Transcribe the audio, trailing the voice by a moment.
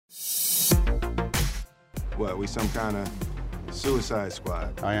What, we some kind of suicide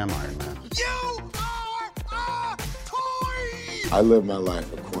squad? I am Iron Man. You are a toy! I live my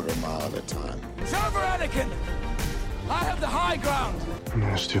life a quarter mile at a time. Trevor Anakin! I have the high ground! I'm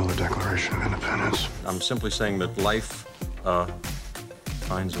gonna steal the Declaration of Independence. I'm simply saying that life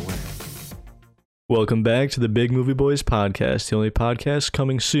finds a way. Welcome back to the Big Movie Boys podcast, the only podcast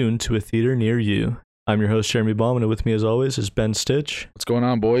coming soon to a theater near you. I'm your host, Jeremy Bauman, and with me as always is Ben Stitch. What's going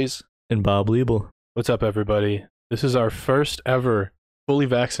on, boys? And Bob Liebel. What's up, everybody? This is our first ever fully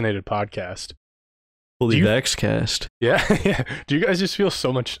vaccinated podcast. Fully Vaxcast. Yeah, yeah. Do you guys just feel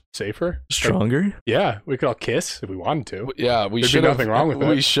so much safer? Stronger? Like, yeah, we could all kiss if we wanted to. Yeah, we There'd should be have. nothing wrong with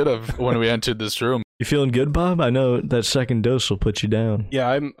We that. should have when we entered this room. You feeling good, Bob? I know that second dose will put you down. Yeah,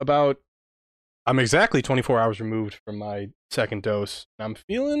 I'm exactly 24 hours removed from my second dose. I'm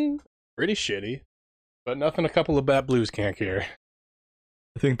feeling pretty shitty, but nothing a couple of bad blues can't cure.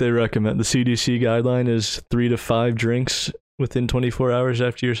 I think they recommend the CDC guideline is 3 to 5 drinks within 24 hours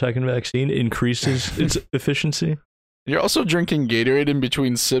after your second vaccine increases its efficiency. You're also drinking Gatorade in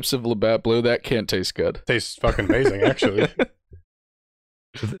between sips of Labatt Blue. That can't taste good. Tastes fucking amazing, actually.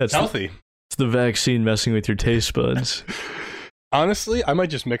 That's Healthy. It's the vaccine messing with your taste buds. Honestly, I might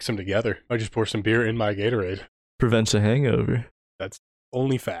just mix them together. I just pour some beer in my Gatorade. Prevents a hangover. That's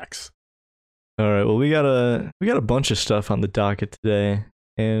only facts. All right, well, we got a bunch of stuff on the docket today,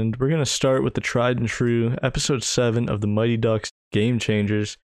 and we're going to start with the tried and true episode 7 of the Mighty Ducks Game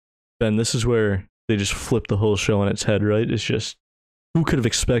Changers. Ben, this is where they just flip the whole show on its head, right? It's just, who could have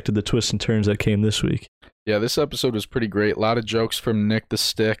expected the twists and turns that came this week? Yeah, this episode was pretty great. A lot of jokes from Nick the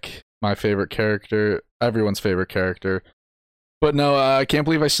Stick, my favorite character, everyone's favorite character. But no, I can't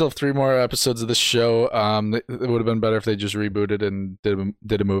believe I still have 3 more episodes of this show. It would have been better if they just rebooted and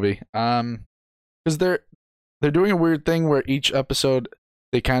did a movie. Because they're doing a weird thing where each episode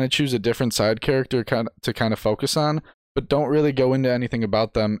they kind of choose a different side character to kind of focus on, but don't really go into anything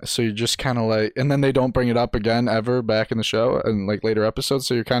about them. So you're just kind of like, and then they don't bring it up again ever back in the show and like later episodes.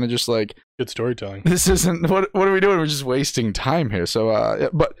 So you're kind of just like, Good storytelling. this isn't what are we doing? We're just wasting time here. So yeah,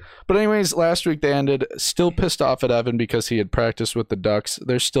 but anyways, last week they ended still pissed off at Evan because he had practiced with the Ducks.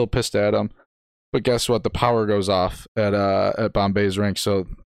 They're still pissed at him, but guess what? The power goes off at Bombay's rink, so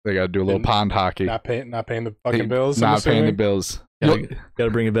they got to do a little And pond hockey. Not paying the fucking bills. I'm Not paying the assuming? bills. Got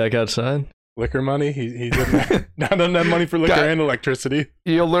to bring it back outside. Liquor money. He doesn't have money for liquor God. and electricity.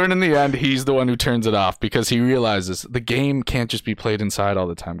 You'll learn in the end he's the one who turns it off because he realizes the game can't just be played inside all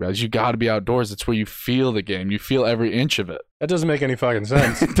the time, guys. You got to be outdoors. It's where you feel the game. You feel every inch of it. That doesn't make any fucking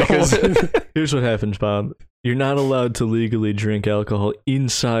sense. Here's what happens, Bob. You're not allowed to legally drink alcohol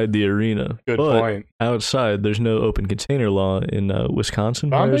inside the arena. Good but point. Outside, there's no open container law in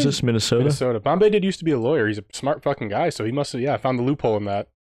Wisconsin. Where is this? Minnesota? Bombay did used to be a lawyer. He's a smart fucking guy, so he must have found the loophole in that.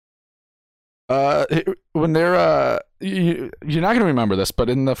 When they're you're not gonna remember this, but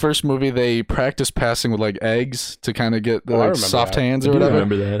in the first movie they practice passing with like eggs to kind of get the I like remember soft that. hands I or do whatever.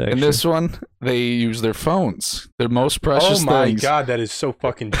 remember that, actually. In this one, they use their phones. Their most precious Oh my things. god, that is so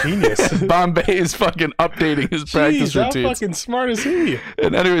fucking genius. Bombay is fucking updating his practice Jeez, how routines. fucking smart is he?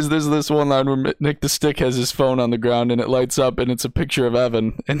 And anyways, there's this one line where Nick the Stick has his phone on the ground and it lights up and it's a picture of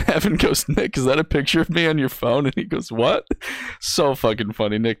Evan. And Evan goes, Nick, is that a picture of me on your phone? And he goes, what? So fucking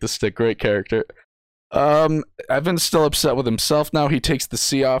funny. Nick the Stick, great character. Evan's still upset with himself now. He takes the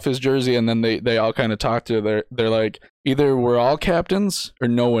C off his jersey and then they all kind of talk to her. They're like, either we're all captains or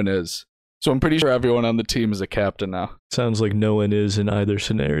no one is. So I'm pretty sure everyone on the team is a captain now. Sounds like no one is in either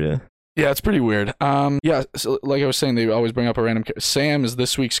scenario. Yeah, it's pretty weird. Yeah, so like I was saying, they always bring up a random Sam is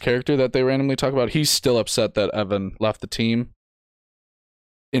this week's character that they randomly talk about. He's still upset that Evan left the team.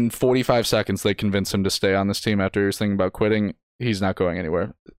 In 45 seconds, they convince him to stay on this team after he was thinking about quitting. He's not going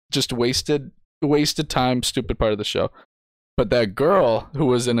anywhere. Just wasted time, stupid part of the show. But that girl who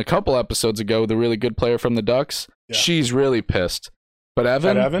was in a couple episodes ago, the really good player from the Ducks, Yeah. she's really pissed. But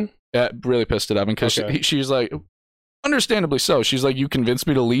Evan, At Evan? yeah, really pissed at Evan because Okay. she's like, understandably so. She's like, you convinced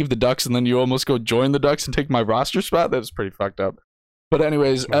me to leave the Ducks and then you almost go join the Ducks and take my roster spot? That was pretty fucked up. But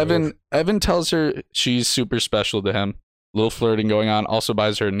anyways, Smart move. Evan tells her she's super special to him. A little flirting going on. Also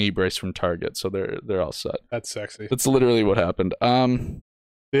buys her a knee brace from Target, so they're all set. That's sexy. That's literally what happened. Did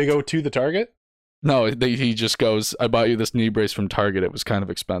they go to the Target? No, he just goes, I bought you this knee brace from Target. It was kind of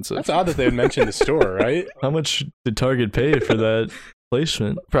expensive. That's odd that they would mention the store, right? How much did Target pay for that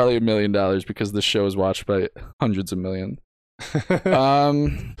placement? Probably $1 million because this show is watched by hundreds of millions.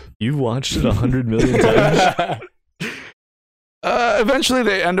 You've watched it 100 million times. eventually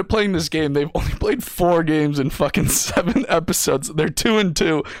they end up playing this game. They've only played 4 games in fucking 7 episodes. They're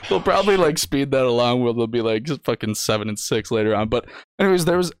 2-2. They'll probably like speed that along where they'll be like fucking 7-6 later on. But anyways,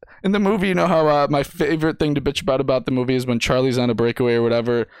 there was in the movie, you know how my favorite thing to bitch about the movie is when Charlie's on a breakaway or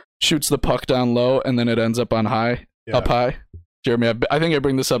whatever, shoots the puck down low and then it ends up on high, up high. Jeremy, I think I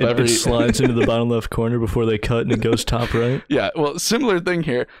bring this up every... It slides into the bottom left corner before they cut and it goes top right. Yeah, well, similar thing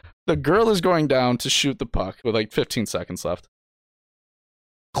here. The girl is going down to shoot the puck with like 15 seconds left.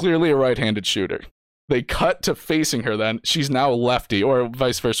 Clearly a right-handed shooter. They cut to facing her then. She's now a lefty or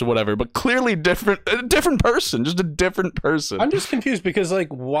vice versa, whatever. But clearly a different person. Just a different person. I'm just confused because, like,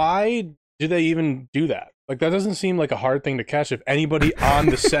 why do they even do that? Like, that doesn't seem like a hard thing to catch if anybody on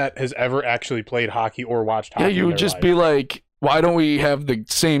the set has ever actually played hockey or watched hockey. Yeah, you would just be like... Why don't we have the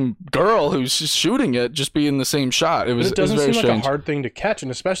same girl who's just shooting it just be in the same shot? It doesn't seem strange. like a hard thing to catch, and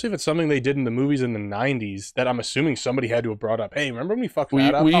especially if it's something they did in the movies in the 90s that I'm assuming somebody had to have brought up. Hey, remember when we fucked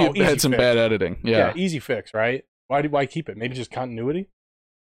that up? We easy had some fix. bad editing. Yeah, easy fix, right? Why keep it? Maybe just continuity?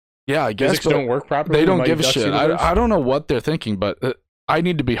 Yeah, I guess. Physics don't work properly? They don't give a Ducks shit. universe? I don't know what they're thinking, but I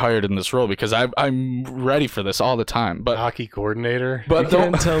need to be hired in this role because I'm ready for this all the time. But hockey coordinator? But you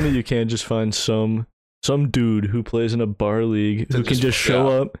can't tell me you can't just find some dude who plays in a bar league who can just show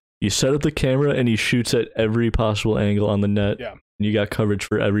up, you set up the camera, and he shoots at every possible angle on the net. Yeah. And you got coverage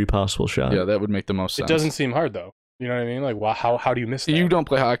for every possible shot. Yeah, that would make the most sense. It doesn't seem hard, though. You know what I mean? Like, well, how do you miss that? You don't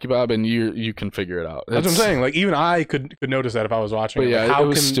play hockey, Bob, and you can figure it out. That's what I'm saying. Like, even I could notice that if I was watching. But it. yeah, Like, how it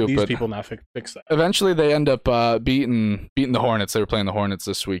was can stupid. These people not fix that? Eventually, they end up beating the Hornets. They were playing the Hornets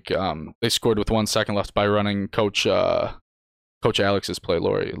this week. They scored with 1 second left by running Coach Alex's play,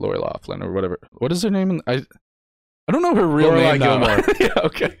 Lori Laughlin, or whatever. What is her name? I don't know her real Lorelai name now. Gilmore. Yeah,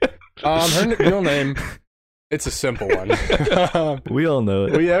 okay. Her real name, it's a simple one. We all know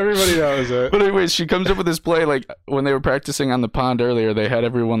it. Everybody knows it. But anyways, she comes up with this play, like, when they were practicing on the pond earlier, they had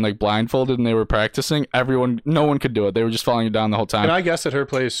everyone, like, blindfolded and they were practicing. No one could do it. They were just following down the whole time. And I guess that her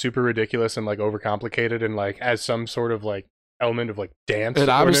play is super ridiculous and, like, overcomplicated and, like, has some sort of, like, element of, like, dance. It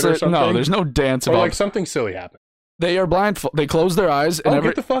obviously, or something. no, there's no dance or, about like, something silly happened. They are blindfolded. They close their eyes. And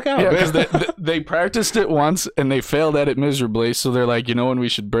get the fuck out. Yeah, because they practiced it once and they failed at it miserably. So they're like, when we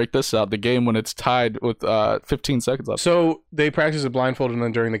should break this out, the game when it's tied with 15 seconds left. So they practice it blindfolded, and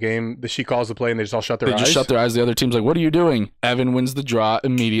then during the game, she calls the play, and they just all shut their eyes? They just shut their eyes. The other team's like, what are you doing? Evan wins the draw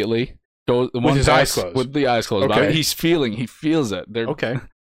immediately. Goes with his eyes closed. With the eyes closed. Okay. He feels it. They're, okay.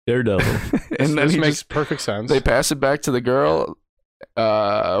 Daredevil. And then this makes perfect sense. They pass it back to the girl.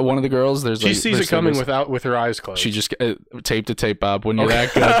 One of the girls, she sees it coming with her eyes closed. She just tape to tape up. When you're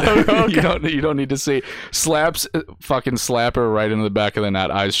that good, Okay. you don't need to see. Fucking slap her right into the back of the net,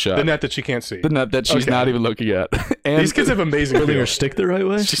 eyes shut. The net that she can't see. The net that she's not even looking at. And these kids have amazing Holding her feel. stick the right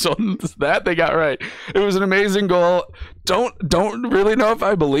way. She's on that they got right. It was an amazing goal. Don't really know if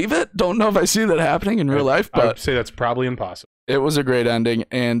I believe it. Don't know if I see that happening in real life, I would but say that's probably impossible. it was a great ending.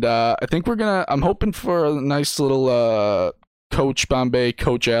 And I think I'm hoping for a nice little Coach Bombay,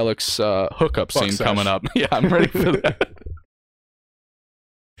 Coach Alex hookup scene coming up. Yeah, I'm ready for that.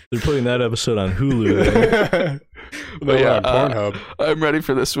 They're putting that episode on Hulu. But yeah, Pornhub. I'm ready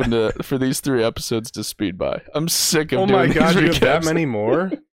for this one for these 3 episodes to speed by. I'm sick of Oh doing my god, these you have that recaps. many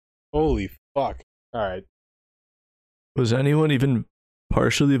more? Holy fuck. All right. Was anyone even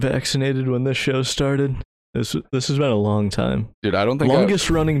partially vaccinated when this show started? This has been a long time. Dude, I don't think Longest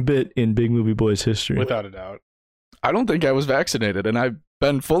running bit in Big Movie Boys history. Without a doubt. I don't think I was vaccinated, and I've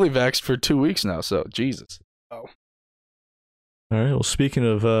been fully vaxxed for 2 weeks now, so Jesus. Oh. All right, well, speaking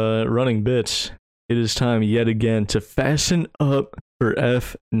of running bits, it is time yet again to fasten up for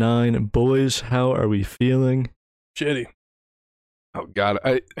F9. Boys, how are we feeling? Shitty. Oh, God.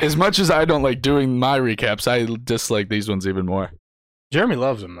 As much as I don't like doing my recaps, I dislike these ones even more. Jeremy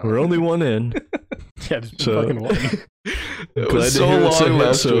loves them, though. We're only one in. Yeah, just So- fucking one. It was so long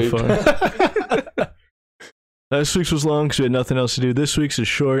last so week. far. Last week's was long because we had nothing else to do. This week's is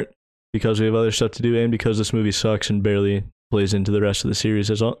short because we have other stuff to do and because this movie sucks and barely plays into the rest of the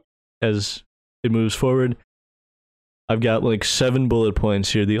series as it moves forward. I've got like 7 bullet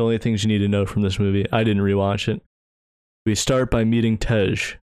points here. The only things you need to know from this movie. I didn't rewatch it. We start by meeting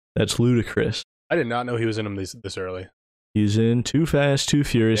Tej. That's Ludacris. I did not know he was in them this early. He's in Too Fast, Too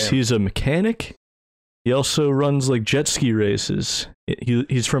Furious. Damn. He's a mechanic. He also runs like jet ski races.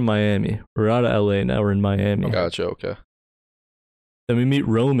 He's from Miami. We're out of LA now. We're in Miami. Gotcha, okay. Then we meet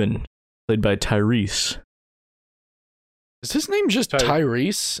Roman, played by Tyrese. Is his name just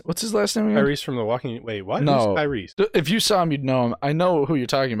Tyrese? What's his last name again? Tyrese from The Walking... Wait, what? No. Who's Tyrese? If you saw him, you'd know him. I know who you're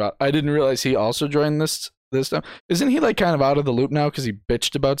talking about. I didn't realize he also joined this time. Isn't he like kind of out of the loop now because he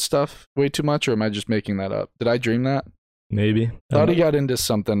bitched about stuff way too much, or am I just making that up? Did I dream that? Maybe. Thought he got into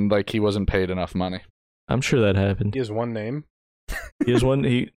something like he wasn't paid enough money. I'm sure that happened. He has one name, He has one.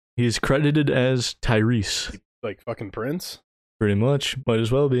 He's credited as Tyrese. like fucking Prince. Pretty much. Might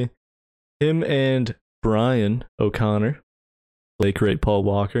as well be. Him and Brian O'Connor, late great Paul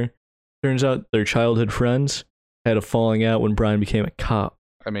Walker. Turns out they're childhood friends. Had a falling out when Brian became a cop.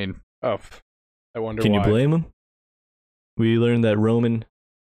 I mean, Oh, I wonder Can why. you blame him? We learned that Roman,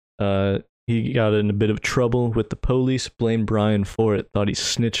 he got in a bit of trouble with the police, blamed Brian for it, thought he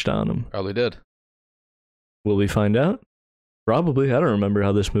snitched on him. probably did. Will we find out? Probably. I don't remember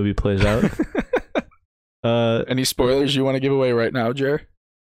how this movie plays out. Any spoilers you want to give away right now, Jer?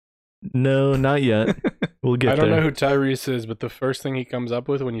 No, not yet. We'll get I don't there. know who Tyrese is, but the first thing he comes up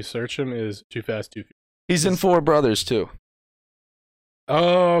with when you search him is Too Fast, Too Furious. He's in Four Brothers too.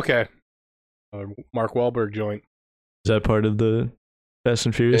 Oh, okay. Mark Wahlberg joint. Is that part of the Fast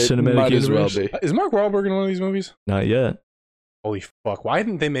and Furious It cinematic might as well universe? be. Is Mark Wahlberg in one of these movies? Not yet. Holy fuck! Why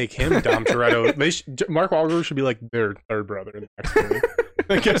didn't they make him Dom Toretto? Mark Wahlberg should be like their third brother in the next movie.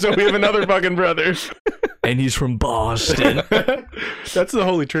 I guess we have another fucking brother. And he's from Boston. That's the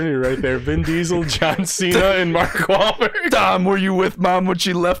holy trinity right there: Vin Diesel, John Cena, and Mark Wahlberg. Dom, were you with Mom when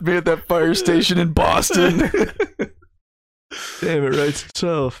she left me at that fire station in Boston? Damn, it writes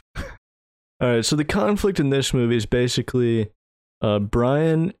itself. Alright, so the conflict in this movie is basically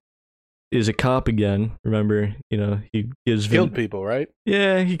Brian is a cop again. Remember, he gives Killed people, right?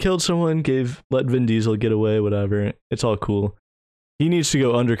 Yeah, he killed someone, let Vin Diesel get away, whatever. It's all cool. He needs to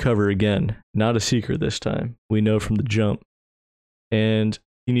go undercover again. Not a secret this time. We know from the jump. And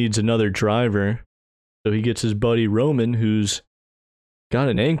he needs another driver. So he gets his buddy Roman, who's got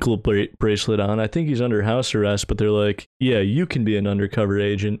an ankle bracelet on. I think he's under house arrest, but they're like, yeah, you can be an undercover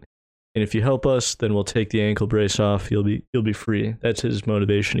agent. And if you help us, then we'll take the ankle brace off. You'll be free. That's his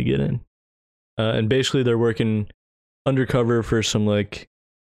motivation to get in. And basically they're working undercover for some like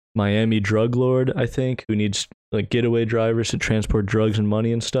Miami drug lord, I think, who needs like getaway drivers to transport drugs and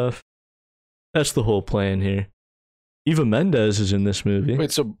money and stuff. That's the whole plan here. Eva Mendes is in this movie.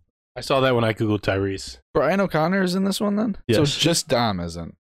 Wait, so I saw that when I googled Tyrese. Brian O'Connor is in this one then? Yes. So just Dom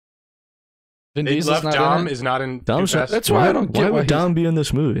isn't. Vin They Diesel's left not Dom in it? is not in. Dom's Too not- Fast. That's why I don't get why why would Dom be in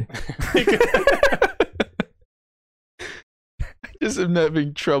this movie? Just am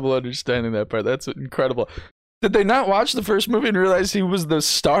having trouble understanding that part. That's incredible. Did they not watch the first movie and realize he was the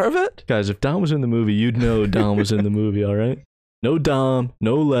star of it? Guys, if Dom was in the movie, you'd know Dom was in the movie, all right? No Dom,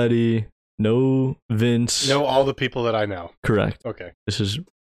 no Letty, no Vince. know all the people that I know. Correct. Okay. This is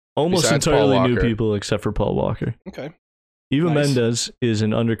almost Besides Paul entirely new Walker. people except for Paul Walker. Okay. Eva Nice. Mendes is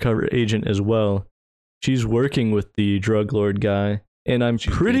an undercover agent as well. She's working with the drug lord guy, and I'm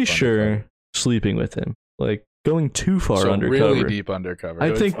She's pretty deep sure undercover. sleeping with him. Like going too far So undercover. really deep undercover. I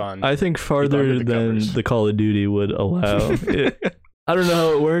Good think fun. I think farther under the than covers. the Call of Duty would allow. I don't know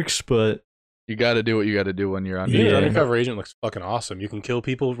how it works, but You got to do what you got to do when you're on. Being Yeah. an undercover agent looks fucking awesome. You can kill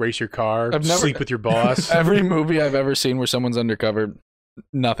people, race your car, I've never- sleep with your boss. Every movie I've ever seen where someone's undercover,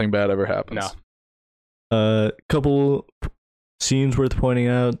 nothing bad ever happens. No. couple scenes worth pointing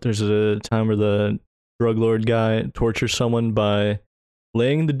out. There's a time where the drug lord guy tortures someone by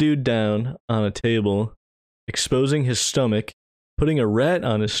laying the dude down on a table, exposing his stomach, putting a rat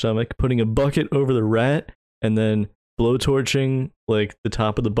on his stomach, putting a bucket over the rat, and then blowtorching like the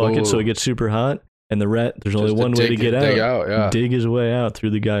top of the bucket so Ooh. it gets super hot. And the rat, there's only Just to one way to get dig out. yeah. Dig his way out through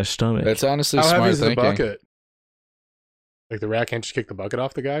the guy's stomach. That's honestly How heavy smart is the thinking. bucket? Like the rat can't just kick the bucket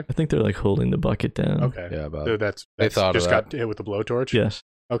off the guy? I think they're like holding the bucket down. Okay. Yeah, about So it. that's They thought of just that. got hit with the blowtorch? Yes.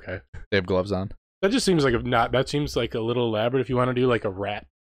 Okay. They have gloves on. That just seems like that seems like a little elaborate if you want to do like a rat.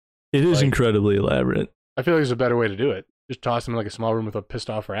 It is Like- incredibly elaborate. I feel like there's a better way to do it. Just toss him in like a small room with a pissed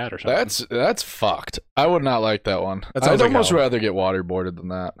off rat or something. That's fucked. I would not like that one. That sounds I'd like almost hell. rather get waterboarded than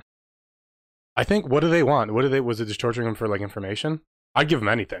that. I think, what do they want? Was it just torturing them for like information? I'd give them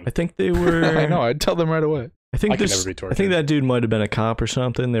anything. I think they were. I know. I'd tell them right away. I think I could this. never be I tortured. think that dude might have been a cop or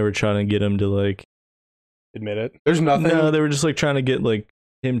something. They were trying to get him to like. Admit it. There's nothing. No, they were just like trying to get like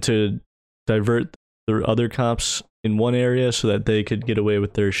him to divert the other cops in one area so that they could get away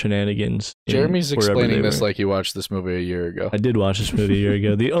with their shenanigans. in Jeremy's wherever explaining they this were. like he watched this movie a year ago. I did watch this movie a year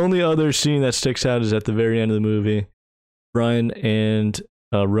ago. The only other scene that sticks out is at the very end of the movie. Brian and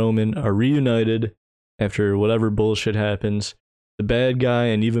Roman are reunited after whatever bullshit happens. The bad guy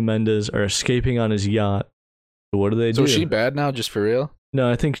and Eva Mendes are escaping on his yacht. So what do they So do? is she bad now, just for real? No,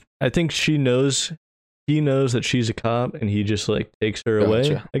 I think she knows. He knows that she's a cop, and he just like takes her away.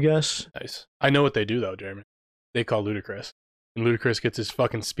 Gotcha. I guess. Nice. I know what they do though, Jeremy. They call Ludacris. And Ludacris gets his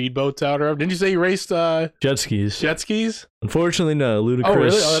fucking speedboats out. Or didn't you say he raced Jet skis. jet skis? Unfortunately, no. Ludacris. Oh,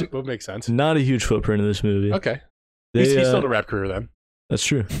 really? Oh, that would make sense. Not a huge footprint in this movie. Okay. He's They, still in a rap career then. that's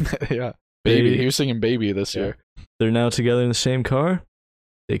true. Yeah. Baby. They- He was singing Baby this Yeah. year. They're now together in the same car.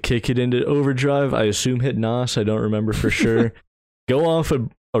 They kick it into overdrive. I assume hit NOS. I don't remember for sure. Go off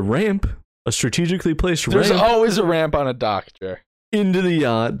a ramp, a strategically placed There's ramp always a ramp on a dock, Jer. into the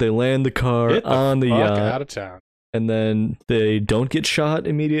yacht. They land the car Get the on the fuck yacht, out of town. and then they don't get shot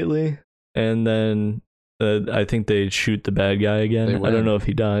immediately. And then I think they shoot the bad guy again. They I don't win. know if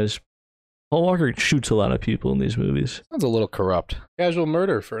he dies. Paul Walker shoots a lot of people in these movies. Sounds a little corrupt. Casual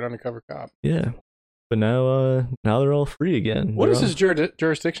murder for an undercover cop. Yeah, but now they're all free again. What They're is all- his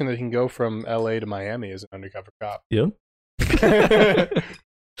jurisdiction that he can go from L.A. to Miami as an undercover cop? Yep. I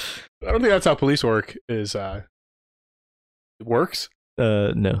don't think that's how police work. It works.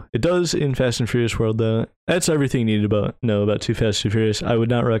 No, it does in Fast and Furious world though. That's everything you need to know about Too Fast, Too Furious. I would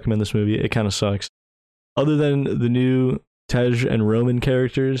not recommend this movie. It kind of sucks. Other than the new Tej and Roman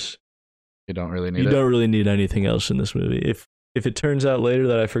characters, You don't really need you it. don't really need anything else in this movie. If it turns out later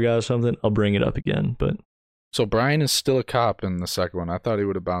that I forgot something, I'll bring it up again. But So Brian is still a cop in the second one. I thought he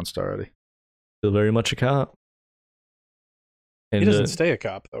would have bounced already. still very much a cop. And He doesn't stay a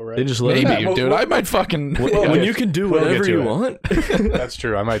cop though, right? they just let him Maybe, Yeah, well, dude. well- I might fucking. Well, when yeah, you can do we'll get whatever to you it. want. That's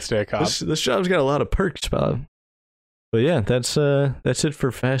true. I might stay a cop. This job's got a lot of perks, Bob. But yeah, that's it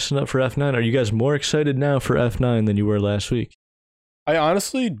for Fast Enough for F9. Are you guys more excited now for F9 than you were last week? I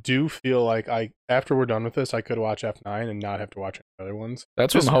honestly do feel like after we're done with this, I could watch F9 and not have to watch any other ones.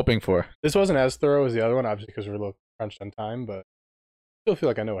 That's what This- I'm hoping for. This wasn't as thorough as the other one, obviously, because we're a little crunched on time, but I still feel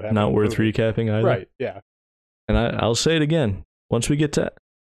like I know what happened. Not in the worth movie. recapping either. Right, yeah. And I'll say it again. Once we get to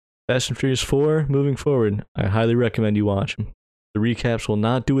Fast and Furious 4 moving forward, I highly recommend you watch them. The recaps will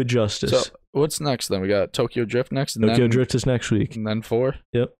not do it justice. So what's next then? We got Tokyo Drift next, and Tokyo then Drift is next week. and then 4.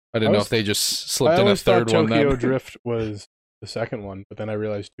 Yep. I didn't I know was- if they just I slipped in a always thought third one. Tokyo Then. Drift was the second one, but then I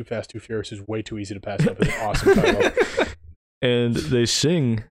realized Too Fast, Too Furious is way too easy to pass up as an awesome title. And they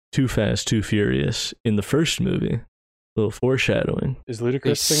sing Too Fast, Too Furious in the first movie. A little foreshadowing. Is They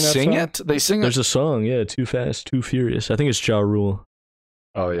Ludacris sing that sing song? it. They sing There's it. a song, yeah, Too Fast, Too Furious. I think it's Ja Rule.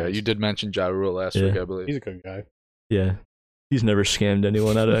 Oh yeah, you did mention Ja Rule last Yeah. week, I believe. He's a good guy. Yeah. He's never scammed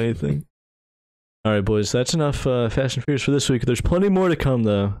anyone out of anything. All right, boys, that's enough Fast and Furious for this week. There's plenty more to come,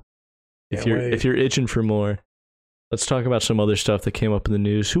 though. If Can't wait. you're itching for more, let's talk about some other stuff that came up in the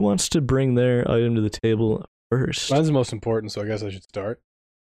news. Who wants to bring their item to the table first? Mine's the most important, so I guess I should start.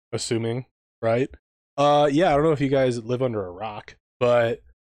 Assuming, right? Yeah, I don't know if you guys live under a rock, but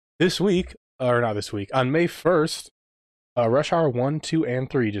this week, or not this week, on May 1st, Rush Hour 1, 2, and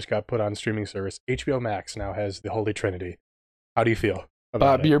 3 just got put on streaming service. HBO Max now has the Holy Trinity. How do you feel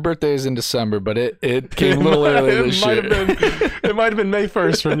about Bob, it? your birthday is in December, but it came a little early this year. It might have been May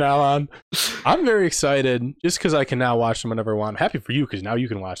 1st from now on. I'm very excited just because I can now watch them whenever I want. I'm happy for you because now you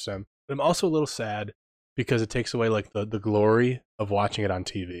can watch them. But I'm also a little sad because it takes away like the glory of watching it on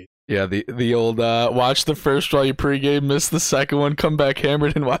TV. Yeah, the old watch the first while you pregame, miss the second one, come back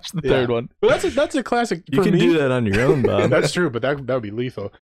hammered, and watch the Yeah. third one. Well, that's a classic. You for can me. do that on your own, Bob. That's true, but that would be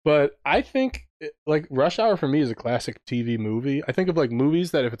lethal. But I think like Rush Hour for me is a classic TV movie. I think of like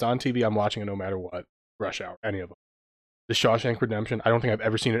movies that if it's on TV, I'm watching it no matter what. Rush Hour, any of them. The Shawshank Redemption. I don't think I've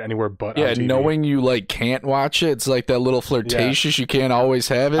ever seen it anywhere but Yeah, on TV. knowing you like can't watch it, it's like that little flirtatious. You can't always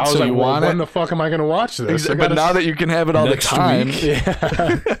have it, I was so like, you well, want when it. the fuck am I going to watch this? I But gotta now that you can have it all the Next time, week.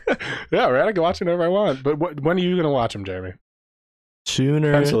 yeah, yeah, right. I can watch it whenever I want. But when are you going to watch them, Jeremy?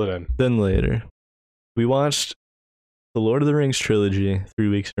 Sooner Pencil it in. than later. We watched the Lord of the Rings trilogy 3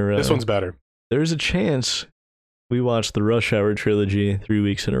 weeks in a row. This one's better. There's a chance we watched the Rush Hour trilogy 3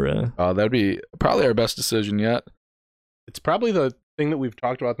 weeks in a row. that'd be probably our best decision yet. It's probably the thing that we've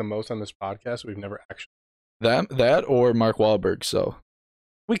talked about the most on this podcast. We've never actually. That or Mark Wahlberg. So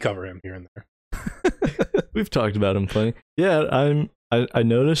We cover him here and there. We've talked about him plenty. Yeah, I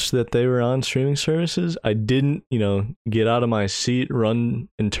noticed that they were on streaming services. I didn't, get out of my seat, run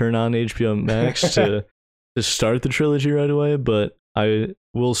and turn on HBO Max to start the trilogy right away, but I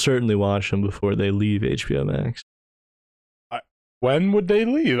will certainly watch them before they leave HBO Max. When would they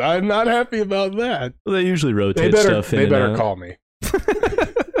leave? I'm not happy about that. Well, they usually They rotate better, stuff in they and better out. call me.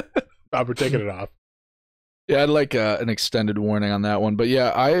 Bob, we're taking it off. yeah, I'd like an extended warning on that one. But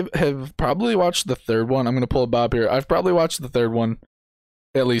yeah, I have probably watched the third one. I'm gonna pull a Bob here. I've probably watched the third one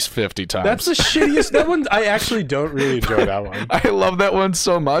at least 50 times. That's the shittiest. That one, I actually don't really enjoy that one. I love that one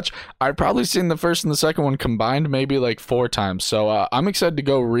so much. I've probably seen the first and the second one combined maybe like 4 times. So I'm excited to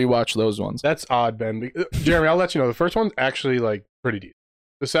go rewatch those ones. That's odd, Ben. Jeremy, I'll let you know. The first one's actually like pretty deep.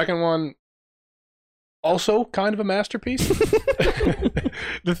 The second one, also kind of a masterpiece.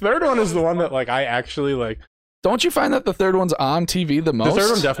 The third one is the one that like I actually like. Don't you find that the third one's on TV the most? The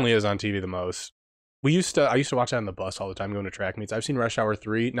third one definitely is on TV the most. I used to watch that on the bus all the time going to track meets. I've seen Rush Hour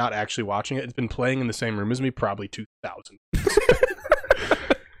 3, not actually watching it. It's been playing in the same room as me probably 2,000.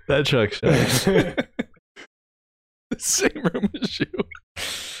 That checks out. The same room as you.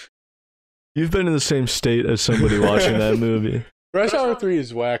 You've been in the same state as somebody watching that movie. Rush Hour 3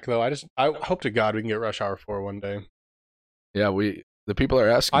 is whack though. I hope to God we can get Rush Hour 4 one day. Yeah, the people are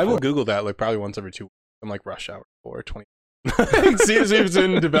asking. I will for it. Google that like probably once every 2 weeks. I'm like Rush Hour 4 20. See if it's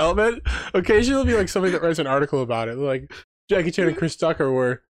in development. Occasionally, it'll be like somebody that writes an article about it. Like Jackie Chan and Chris Tucker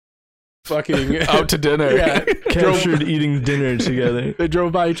were fucking out to dinner. Yeah, Captured eating dinner together. They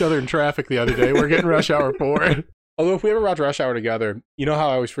drove by each other in traffic the other day. We're getting Rush Hour 4. Although if we ever watch Rush Hour together, you know how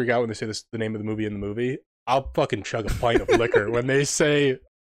I always freak out when they say the name of the movie in the movie? I'll fucking chug a pint of liquor when they say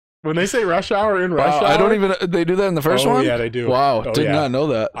Rush Hour in Rush Hour. I don't even. They do that in the first one. Yeah, they do. Wow, Oh, did yeah. not know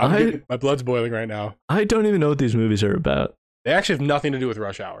that. My blood's boiling right now. I don't even know what these movies are about. They actually have nothing to do with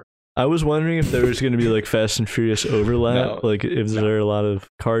Rush Hour. I was wondering if there was going to be like Fast and Furious overlap. No. Like, if there a lot of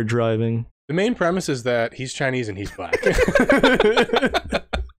car driving. The main premise is that he's Chinese and he's black.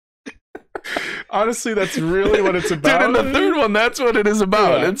 Honestly, that's really what it's about. Dude, in the third one, that's what it is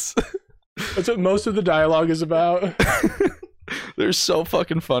about. Yeah. It's That's what most of the dialogue is about. they're so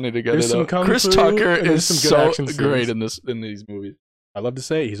fucking funny together. There's some though. kung Chris fu, Tucker and there's is some good so action scenes. great in these movies. I love to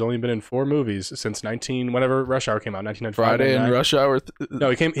say he's only been in 4 movies since whenever Rush Hour came out, 1995. Friday and 99. Rush Hour. No,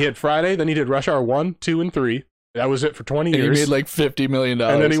 he had Friday, then he did Rush Hour 1, 2, and 3. That was it for 20 and he years. made like $50 million.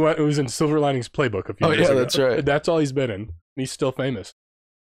 and then it was in Silver Linings Playbook a few Oh, years yeah, ago. that's right. That's all he's been in. And he's still famous.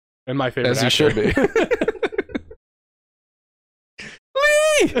 And my favorite As he actor. should be.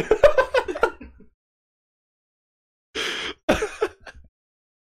 Lee!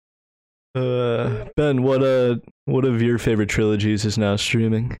 Ben, what of your favorite trilogies is now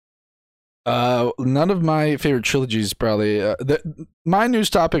streaming? None of my favorite trilogies probably. My news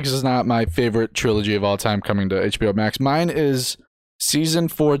topics is not my favorite trilogy of all time coming to HBO Max. Mine is season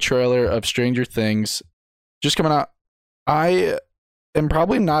 4 trailer of Stranger Things, just coming out. I am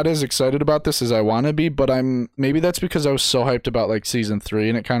probably not as excited about this as I want to be, but maybe that's because I was so hyped about like season 3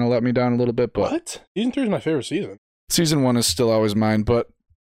 and it kind of let me down a little bit. But What? Season 3 is my favorite season. season 1 is still always mine, but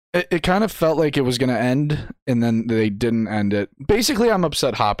it kind of felt like it was going to end, and then they didn't end it. Basically, I'm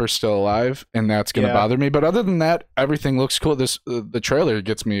upset Hopper's still alive, and that's going to bother me. But other than that, everything looks cool. The trailer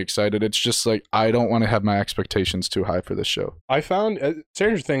gets me excited. It's just like I don't want to have my expectations too high for this show. I found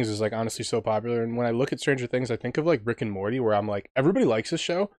Stranger Things is like honestly so popular, and when I look at Stranger Things, I think of like Rick and Morty, where I'm like, everybody likes this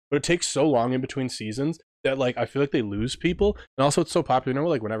show, but it takes so long in between seasons that like I feel like they lose people. And also, it's so popular. You know,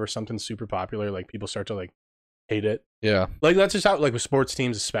 like whenever something's super popular, like people start to like hate it. Yeah, Like that's just how like with sports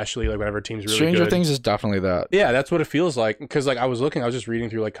teams, especially like whenever a team's really Stranger good. Things is definitely that. Yeah, that's what it feels like. Because like I was just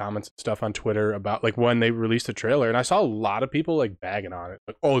reading through like comments and stuff on Twitter about like when they released the trailer, and I saw a lot of people like bagging on it,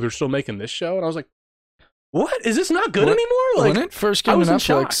 like, "Oh, they're still making this show," and I was like, "What? Is this not good When- anymore?" Like, when it first I came to was in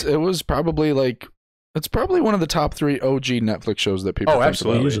Netflix, shock. it was probably like it's probably one of the top 3 OG Netflix shows that people. Oh, think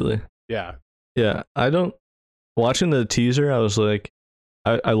absolutely. about. Easily. yeah, Yeah, I don't. Watching the teaser, I was like,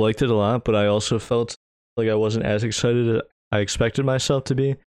 I liked it a lot, but I also felt like I wasn't as excited as I expected myself to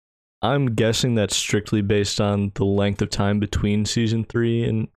be. I'm guessing that's strictly based on the length of time between season 3,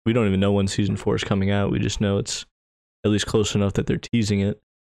 and we don't even know when season 4 is coming out. We just know it's at least close enough that they're teasing it.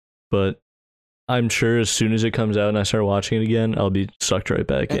 But I'm sure as soon as it comes out and I start watching it again, I'll be sucked right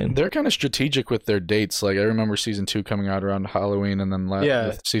back And in. they're kind of strategic with their dates. Like I remember season 2 coming out around Halloween, and then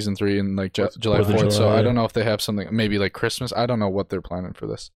Yeah. season 3 in like July 4th of 4th. So July, I yeah. don't know if they have something maybe like Christmas. I don't know what they're planning for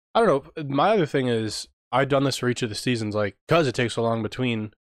this. I don't know. My other thing is I've done this for each of the seasons, like because it takes so long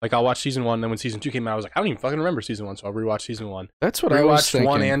between. Like I'll watch season 1, then when season 2 came out, I was like, I don't even fucking remember season 1, so I'll rewatch season 1. That's what I was Rewatched thinking.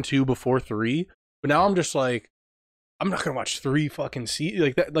 1 and 2 before 3, but now I'm just like, I'm not gonna watch 3 fucking seasons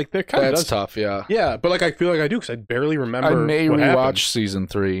like that. Like that kind of That's does. tough. Yeah. Yeah, but like I feel like I do because I barely remember. I may what rewatch happened. season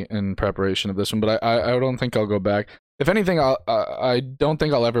 3 in preparation of this one, but I don't think I'll go back. If anything, I don't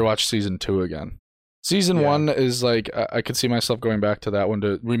think I'll ever watch season 2 again. Season Yeah. 1 is like I could see myself going back to that one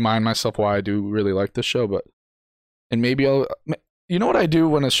to remind myself why I do really like this show, and maybe I'll. You know what I do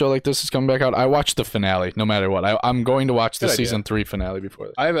when a show like this is coming back out? I watch the finale, no matter what. I'm going to watch the Good idea. season 3 finale before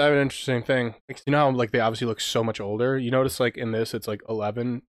that. I have an interesting thing. Like, you know how like they obviously look so much older. You notice like in this, it's like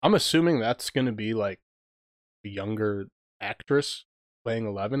 11. I'm assuming that's gonna be like a younger actress playing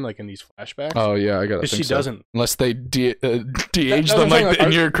 11, like in these flashbacks. Oh yeah, I gotta. Because Think she so. doesn't. Unless they de-age That's them what I'm saying, like like, in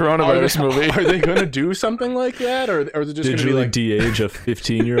are- your coronavirus movie. Are they gonna do something like that, or is it just gonna be Digitally like? de-age a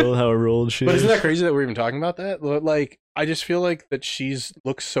 15-year-old, however old she But is. isn't that crazy that we're even talking about that? Like, I just feel like that she's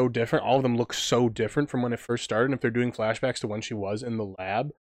looks so different. All of them look so different from when it first started. And if they're doing flashbacks to when she was in the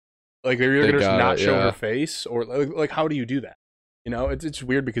lab, like they're either They gonna just got not it, show yeah. her face, or like how do you do that? You know, it's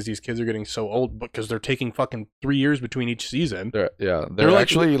weird because these kids are getting so old because they're taking fucking 3 years between each season. They're They're like-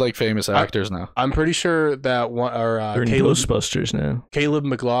 actually like famous actors now. I'm pretty sure that one or They're in Caleb Ghostbusters now.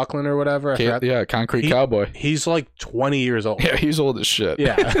 McLaughlin or whatever. I forgot. Concrete He- Cowboy. He's like 20 years old. Yeah, he's old as shit.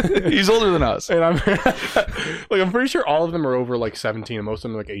 Yeah. He's older than us. And I'm like, I'm pretty sure all of them are over like 17, and most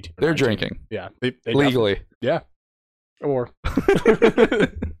of them are like 18. or They're 19. drinking Yeah, they legally. Yeah. Or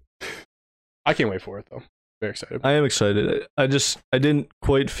I can't wait for it though. Very excited. I am excited. I didn't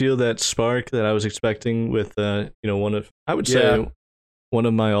quite feel that spark that I was expecting with one of one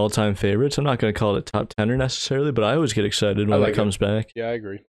of my all-time favorites. I'm not going to call it a top 10er necessarily, but I always get excited when it comes back. Yeah, I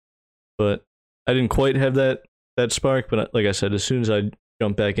agree. But I didn't quite have that spark, but like I said, as soon as I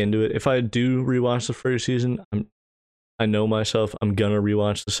jump back into it, if I do rewatch the first season, I know myself, I'm going to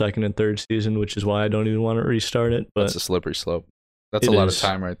rewatch the second and third season, which is why I don't even want to restart it. But That's a slippery slope. That's a lot of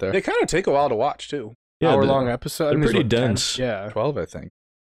time right there. They kind of take a while to watch too. Yeah, Hour-long episode. they're pretty dense. 10? Yeah. 12, I think.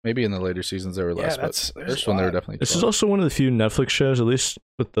 Maybe in the later seasons there were less, but first one they were definitely 12. This is also one of the few Netflix shows, at least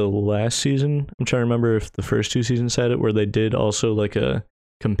with the last season. I'm trying to remember if the first two seasons had it, where they did also like a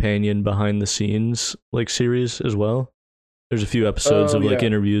companion behind the scenes like series as well. There's a few episodes of like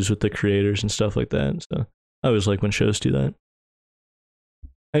interviews with the creators and stuff like that. So I always like when shows do that.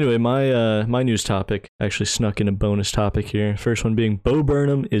 Anyway, my news topic actually snuck in a bonus topic here. First one being Bo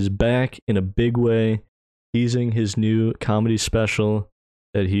Burnham is back in a big way, teasing his new comedy special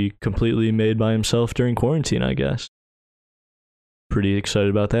that he completely made by himself during quarantine, I guess. Pretty excited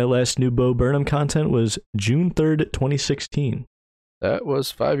about that. Last new Bo Burnham content was June 3rd, 2016. That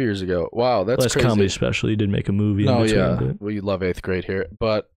was 5 years ago. Wow, that's last crazy. Comedy special. He did make a movie. No, in between, yeah, but- we love 8th grade here.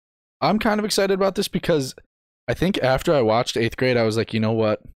 But I'm kind of excited about this because I think after I watched 8th grade, I was like, you know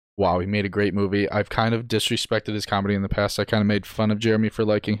what? Wow, he made a great movie. I've kind of disrespected his comedy in the past. I kind of made fun of Jeremy for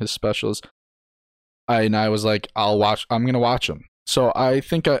liking his specials. And I was like, I'm going to watch them. So I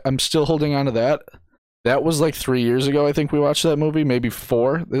think I'm still holding on to that. That was like 3 years ago, I think we watched that movie. Maybe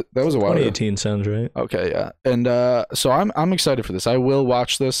 4. That was a while ago. 2018 sounds right. Okay, yeah. And so I'm excited for this. I will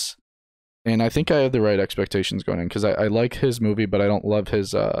watch this. And I think I have the right expectations going in because I like his movie, but I don't love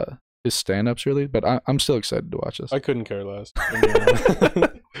his stand-ups really. But I'm still excited to watch this. I couldn't care less.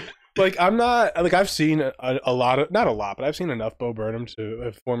 Like I'm not like I've seen a lot of not a lot, but I've seen enough Bo Burnham to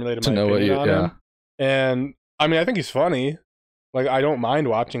have formulated my opinion on him. And I mean, I think he's funny. Like I don't mind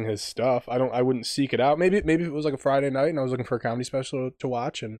watching his stuff. I wouldn't seek it out. Maybe if it was like a Friday night and I was looking for a comedy special to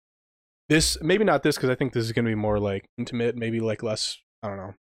watch, and this maybe not this because I think this is gonna be more like intimate, maybe like less I don't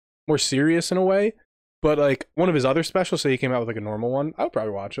know, more serious in a way. But like one of his other specials, say he came out with like a normal one, I would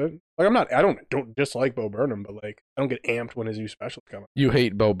probably watch it. Like I don't dislike Bo Burnham, but like I don't get amped when his new specials come out. You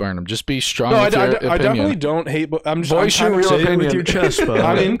hate Bo Burnham. Just be strong No, with your opinion. I definitely don't hate. I'm just Voice your real Say it opinion with your chest, Bo.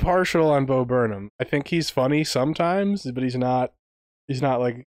 I'm impartial on Bo Burnham. I think he's funny sometimes, but he's not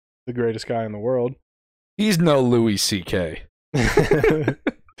like the greatest guy in the world. He's no Louis C.K.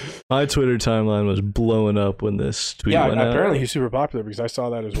 My Twitter timeline was blowing up when this tweet Yeah, went out. apparently he's super popular because I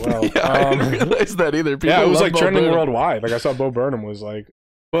saw that as well. I didn't realize that either. People Yeah, it was love like Bo trending Burnham. worldwide. Like I saw Bo Burnham was like,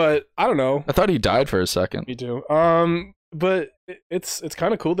 but I don't know. I thought he died for a second. Me too. But it's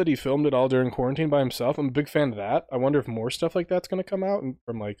kind of cool that he filmed it all during quarantine by himself. I'm a big fan of that. I wonder if more stuff like that's gonna come out and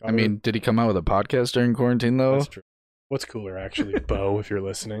from like. I mean, did he come out with a podcast during quarantine though? That's true. What's cooler, actually, Bo? If you're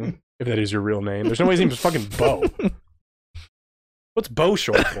listening, if that is your real name, there's no way his name is fucking Bo. What's Bo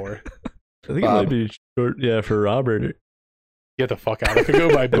short for? I think it might be short, yeah, for Robert. Get the fuck out! I could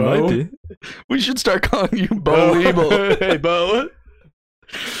go by It Bo. might be. We should start calling you Bo Liebel. Hey, Bo.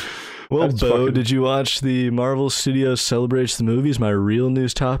 Well, That's Bo, fucking- did you watch the Marvel Studios Celebrates the Movies? My real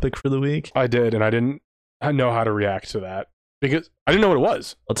news topic for the week. I did, and I didn't know how to react to that because I didn't know what it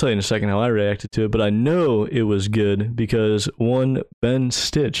was. I'll tell you in a second how I reacted to it, but I know it was good because one, Ben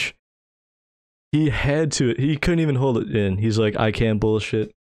Stitch, he couldn't even hold it in. He's like, I can't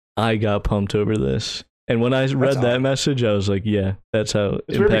bullshit. I got pumped over this. And when I read that message, I was like, yeah, that's how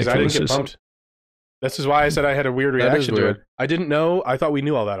It's weird because I impactful didn't this get is. pumped. This is why I said I had a weird That is reaction to weird. it. I didn't know. I thought we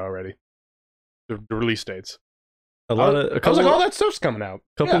knew all that already. The release dates. A I was couple, like, all that stuff's coming out.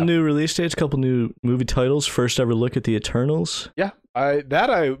 couple Yeah. new release dates, couple new movie titles. First ever look at the Eternals. Yeah, I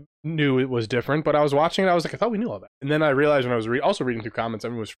knew it was different, but I was watching it. I was like, I thought we knew all that. And then I realized when I was also reading through comments,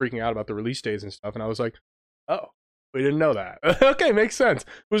 everyone was freaking out about the release dates and stuff. And I was like, oh, we didn't know that. Okay, makes sense. It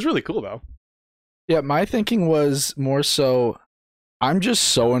was really cool though. Yeah, my thinking was more so, I'm just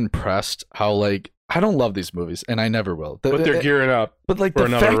so impressed how, like, I don't love these movies, and I never will. But they're gearing up. But, like, for the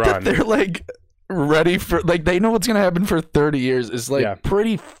another fact run. that they're, like, ready for, like, they know what's gonna happen for 30 years is like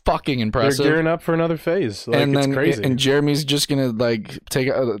pretty fucking impressive. They're gearing up for another phase. Like, and it's then crazy. and Jeremy's just gonna like take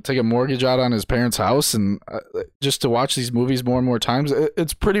a mortgage out on his parents' house and just to watch these movies more and more times.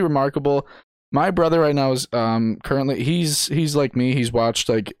 It's pretty remarkable. My brother right now is currently he's like me. He's watched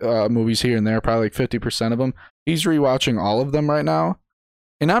like movies here and there, probably like 50% of them. He's rewatching all of them right now.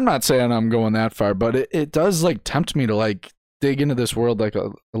 And I'm not saying I'm going that far, but it does like tempt me to like dig into this world like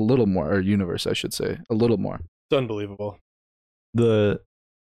a little more, or universe, I should say, a little more. It's unbelievable. The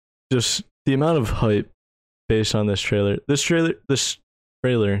amount of hype based on this trailer. This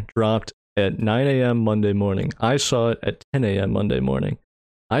trailer dropped at 9 a.m. Monday morning. I saw it at 10 a.m. Monday morning.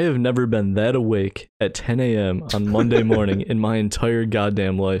 I have never been that awake at 10 a.m. on Monday morning in my entire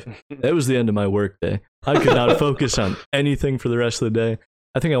goddamn life. That was the end of my workday. I could not focus on anything for the rest of the day.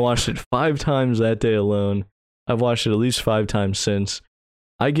 I think I watched it 5 times that day alone. I've watched it at least 5 times since.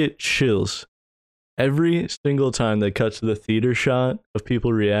 I get chills every single time they cut to the theater shot of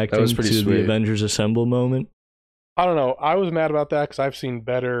people reacting to the Avengers Assemble moment. I don't know. I was mad about that because I've seen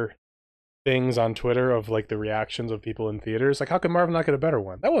better things on Twitter of like the reactions of people in theaters. Like, how could Marvel not get a better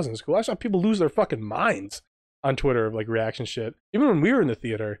one? That wasn't as cool. I saw people lose their fucking minds on Twitter of like reaction shit. Even when we were in the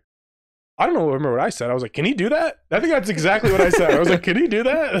theater, I don't remember what I said. I was like, can he do that? I think that's exactly what I said. I was like, can he do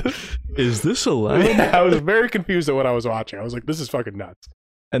that? Is this allowed? Yeah, I was very confused at what I was watching. I was like, this is fucking nuts.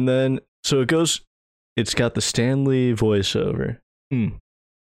 And then, so it's got the Stan Lee voiceover. You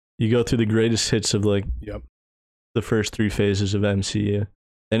go through the greatest hits of like the first 3 phases of MCU.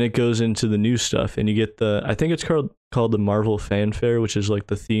 Then it goes into the new stuff, and you get I think it's called the Marvel Fanfare, which is like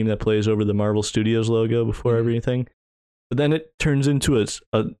the theme that plays over the Marvel Studios logo before everything. But then it turns into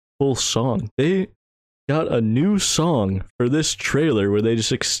a full song. They got a new song for this trailer where they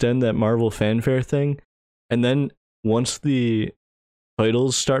just extend that Marvel Fanfare thing. And then once the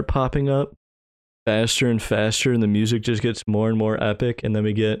titles start popping up faster and faster, and the music just gets more and more epic, and then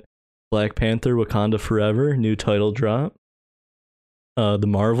we get Black Panther Wakanda Forever, new title drop. The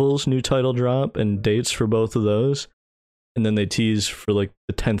Marvels new title drop and dates for both of those. And then they tease for like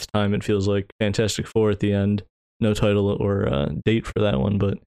the 10th time, it feels like, Fantastic Four at the end. No title or date for that one,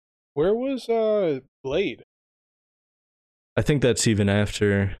 but where was Blade? I think that's even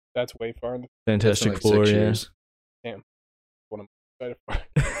after. That's way far in the Fantastic like Four, 6 yeah. years. Damn. What am I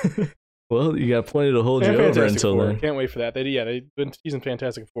excited for? Well, you got plenty to hold you over until then. Can't wait for that. They've been teasing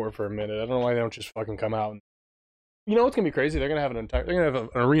Fantastic Four for a minute. I don't know why they don't just fucking come out. You know what's gonna be crazy? They're gonna have an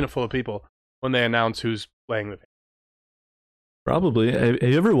arena full of people when they announce who's playing the. Probably. Have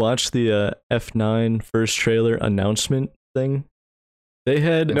you ever watched the F9 first trailer announcement thing? They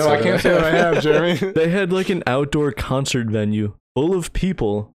had No, I can't say that I have, Jeremy. They had like an outdoor concert venue full of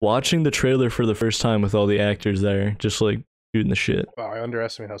people watching the trailer for the first time with all the actors there, just like shooting the shit. Wow, I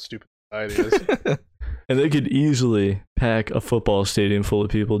underestimate how stupid society is. And they could easily pack a football stadium full of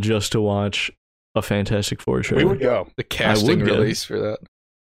people just to watch a Fantastic Four trailer. We would go. The casting would go. release for that.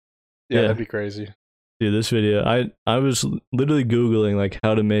 Yeah, that'd be crazy. Dude, this video, I was literally Googling like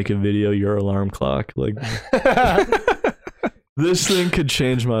how to make a video your alarm clock. Like this thing could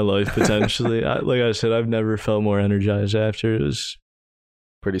change my life potentially. Like I said, I've never felt more energized after. It was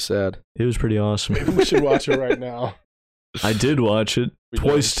pretty sad. It was pretty awesome. Maybe we should watch it right now. I did watch it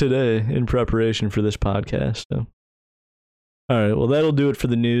twice today in preparation for this podcast. So. All right, well, that'll do it for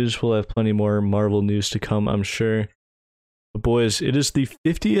the news. We'll have plenty more Marvel news to come, I'm sure. But boys, it is the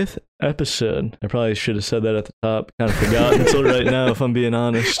 50th episode. I probably should have said that at the top. Kind of forgot until right now, if I'm being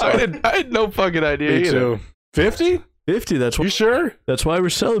honest. I had no fucking idea. Me too. 50? 50, that's why. You sure? That's why we're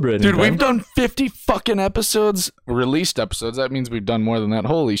celebrating. Dude, Ben. we've done 50 fucking episodes, released episodes. That means we've done more than that.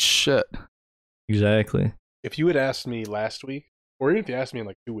 Holy shit. Exactly. If you had asked me last week, or even if you asked me in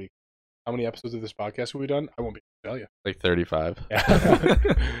like 2 weeks, how many episodes of this podcast have we done? I won't be able to tell you. Like 35. Yeah.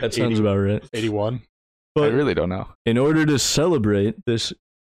 That sounds about right. 81. But I really don't know. in order to celebrate this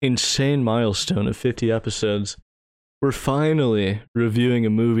insane milestone of 50 episodes, we're finally reviewing a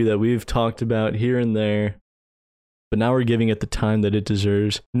movie that we've talked about here and there, but now we're giving it the time that it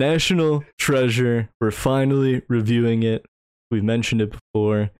deserves. National Treasure. We're finally reviewing it. We've mentioned it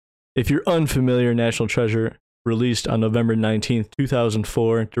before. If you're unfamiliar, National Treasure released on November 19th,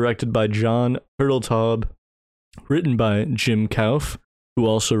 2004, directed by John Turteltaub, written by Jim Kauf, who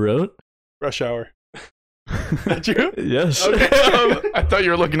also wrote Rush Hour. That you? Yes. Okay. I thought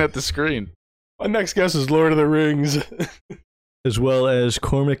you were looking at the screen. My next guess is Lord of the Rings. As well as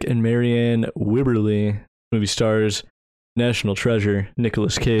Cormac and Marianne Wibberley. Movie stars National Treasure,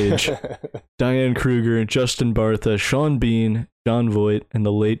 Nicolas Cage, Diane Kruger, Justin Bartha, Sean Bean, John Voight, and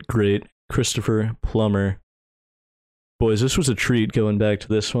the late, great Christopher Plummer. Boys, this was a treat going back to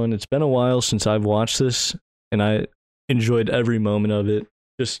this one. It's been a while since I've watched this, and I enjoyed every moment of it.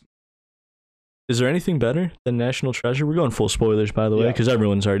 Just, is there anything better than National Treasure? We're going full spoilers, by the way, Yeah. because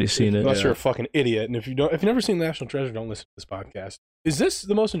everyone's already seen it. Unless you're a fucking idiot, and if you've never seen National Treasure, don't listen to this podcast. Is this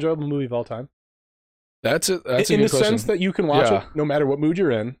the most enjoyable movie of all time? That's it. That's in a the good question. sense that you can watch Yeah. it no matter what mood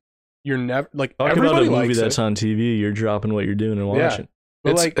you're in. You're never like Talk everybody about a movie likes that's it. on TV, you're dropping what you're doing and Yeah. watching.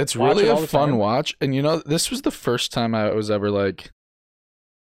 But, It's, like, it's watch really it all a the fun time. watch. And you know, this was the first time I was ever like,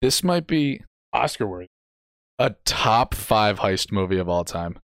 this might be Oscar worthy. a top 5 heist movie of all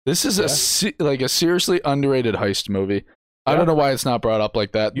time. This is Yeah. a seriously underrated heist movie. I Yeah. don't know why it's not brought up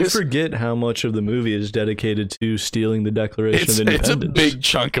like that. You This, forget how much of the movie is dedicated to stealing the Declaration it's of Independence. a big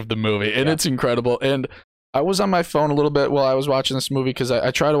chunk of the movie, and Yeah. it's incredible. And I was on my phone a little bit while I was watching this movie because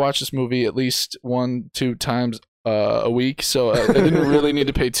I try to watch this movie at least 1-2 times a week, so I didn't really need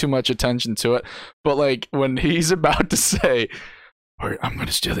to pay too much attention to it. But like when he's about to say, "Or I'm going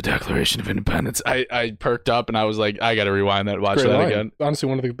to steal the Declaration of Independence," I perked up and I was like, I got to rewind that, and watch Great that line. again. Honestly,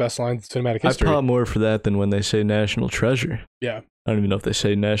 one of the best lines in cinematic I history. pop more for that than when they say National Treasure. Yeah. I don't even know if they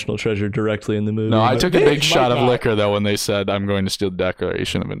say National Treasure directly in the movie. No, I but- took a They big might shot of not. liquor though when they said, "I'm going to steal the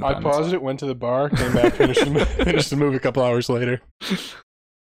Declaration of I Independence." paused it, went to the bar, came back, finished the movie a couple hours later.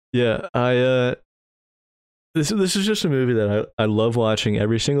 Yeah, this is just a movie that I love watching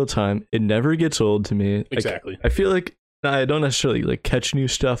every single time. It never gets old to me. Like, Exactly. I feel like I don't necessarily like catch new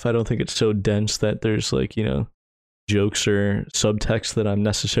stuff. I don't think it's so dense that there's like, you know, jokes or subtext that I'm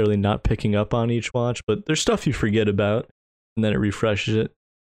necessarily not picking up on each watch, but there's stuff you forget about and then it refreshes it.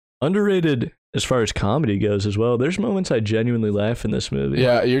 Underrated as far as comedy goes as well. There's moments I genuinely laugh in this movie.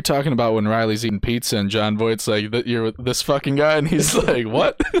 Yeah, you're talking about when Riley's eating pizza and John Voight's like, "You're with this fucking guy," and he's like,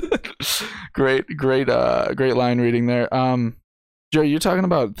 "What?" great line reading there. Joe, you're talking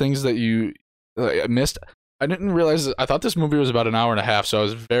about things that you missed. I didn't realize. I thought this movie was about an hour and a half, so I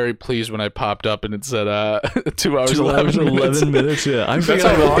was very pleased when I popped up and it said 2 hours 11 minutes. Yeah, I That's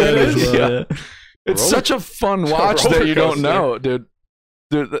forgot how about long that it as is? well. Yeah. Yeah. It's such a fun watch roller that you don't coaster. know, dude.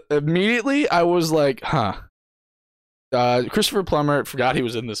 Immediately I was like, huh. Christopher Plummer, forgot he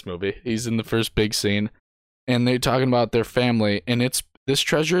was in this movie. He's in the first big scene, and they're talking about their family, and this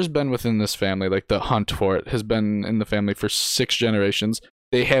treasure has been within this family. Like the hunt for it has been in the family for 6 generations.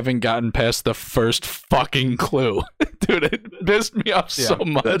 They haven't gotten past the first fucking clue. Dude, it pissed me off so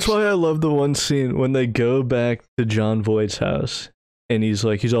much. That's why I love the one scene when they go back to John Voight's house and he's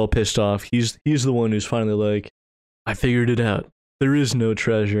all pissed off. He's the one who's finally like, I figured it out. There is no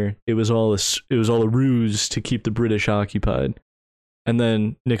treasure. It was all a ruse to keep the British occupied. And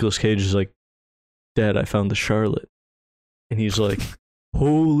then Nicolas Cage is like, Dad, I found the Charlotte. And he's like,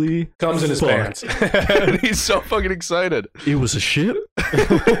 holy Comes in his fuck. pants. And he's so fucking excited. It was a ship?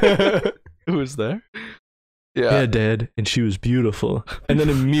 Who was there? Yeah, Dad, and she was beautiful. And then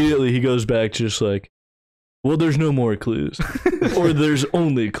immediately he goes back to just like, well, there's no more clues. Or there's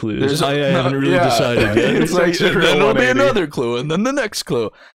only clues. I haven't really decided yet. It's like, It's like then there'll be 180. another clue, and then the next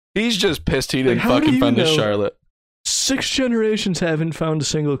clue. He's just pissed he didn't how do fucking you find the know? Charlotte. 6 generations haven't found a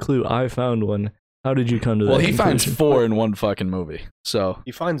single clue. I found one. How did you come to that Well, he finds conclusion? 4 in one fucking movie. So,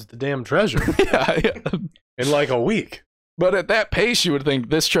 He finds the damn treasure yeah. in like a week. But at that pace, you would think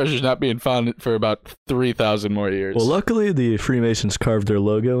this treasure's not being found for about 3,000 more years. Well, luckily the Freemasons carved their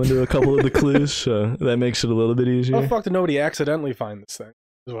logo into a couple of the clues, so that makes it a little bit How easier. the fuck did nobody accidentally find this thing?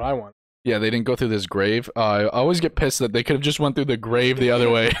 Is what I want. yeah, they didn't go through this grave. I always get pissed that they could have just went through the grave the other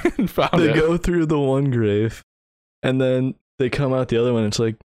way and found They it. go through the one grave, and then they come out the other one. It's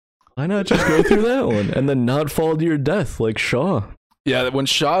like, why not just go through that one and then not fall to your death like Shaw? Yeah, when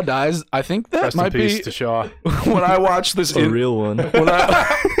Shaw dies, I think that Rest in might peace be to Shaw. when I watched this A real one.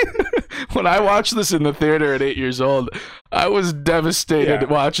 when I watched this in the theater at 8 years old, I was devastated Yeah.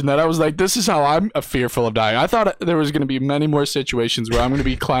 watching that. I was like, this is how I'm fearful of dying. I thought there was going to be many more situations where I'm going to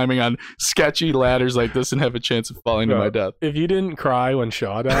be climbing on sketchy ladders like this and have a chance of falling to Bro, my death. If you didn't cry when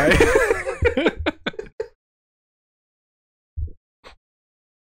Shaw died,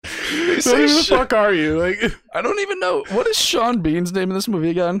 They who say the fuck are you? Like, I don't even know. What is Sean Bean's name in this movie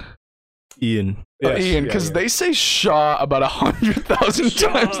again? Ian. Ian, because they say Shaw about 100,000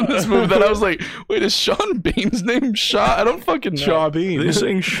 times in this movie that I was like, wait, is Sean Bean's name Shaw? I don't fucking know. Shaw Are they Bean.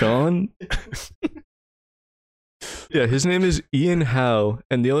 saying Sean? Yeah, his name is Ian Howe,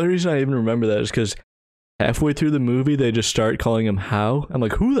 and the only reason I even remember that is because halfway through the movie they just start calling him Howe. I'm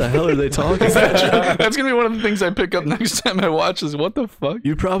like, who the hell are they talking about? That's gonna be one of the things I pick up next time I watch is what the fuck?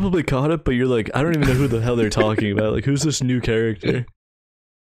 You probably caught it, but you're like, I don't even know who the hell they're talking about. Like, who's this new character?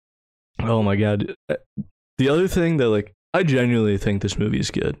 Oh my god. The other thing that, like, I genuinely think this movie is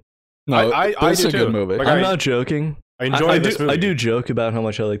good. No, I it's do a good too. movie. Like, I'm not joking. I enjoy this movie. I do joke about how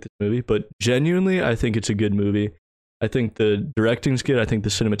much I like this movie, but genuinely, I think it's a good movie. I think the directing's good. I think the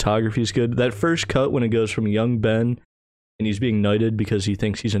cinematography's good. That first cut when it goes from young Ben and he's being knighted because he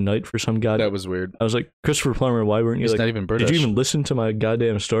thinks he's a knight for some god. That was weird. I was like, Christopher Plummer, why weren't you He's like, not even British. did you even listen to my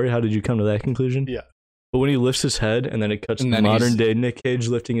goddamn story? How did you come to that conclusion? Yeah. But when he lifts his head and then it cuts And to then modern day Nick Cage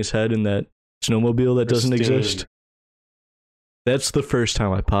lifting his head in that snowmobile that doesn't Pristine. exist. That's the first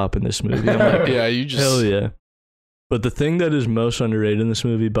time I pop in this movie. I'm like, Yeah, you just. hell yeah. But the thing that is most underrated in this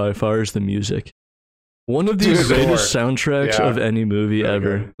movie by far is the music. One of the Dude, greatest score. soundtracks Yeah. of any movie Really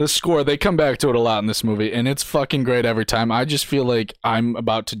ever. good. The score, they come back to it a lot in this movie, and it's fucking great every time. I just feel like I'm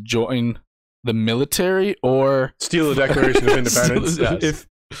about to join the military or Steal the Declaration of Independence. Steal the- Yes.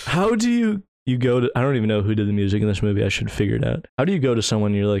 How do you go to, I don't even know who did the music in this movie. I should figure it out. How do you go to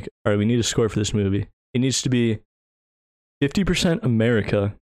someone and you're like, all right, we need a score for this movie. It needs to be 50%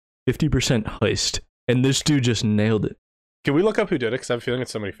 America, 50% heist. And this dude just nailed it. Can we look up who did it? Because I have a feeling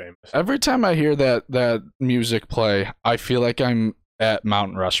it's somebody famous. Every time I hear that music play, I feel like I'm at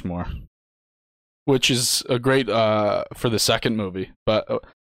Mount Rushmore, which is a great for the second movie. But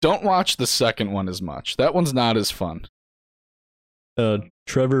don't watch the second one as much. That one's not as fun.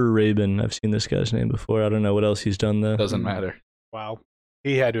 Trevor Rabin. I've seen this guy's name before. I don't know what else he's done though. Doesn't matter. Wow.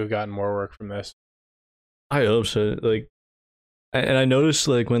 He had to have gotten more work from this. I hope so. Like, and I noticed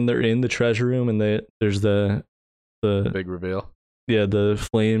like when they're in the treasure room and there's the Big reveal. yeah, the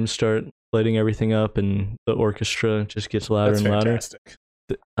flames start lighting everything up and the orchestra just gets louder That's and louder. fantastic.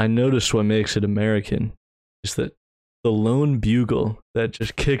 I noticed what makes it American is that the lone bugle that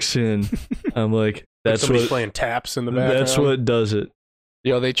just kicks in. I'm like, that's Somebody's what playing taps in the background. that's what does it.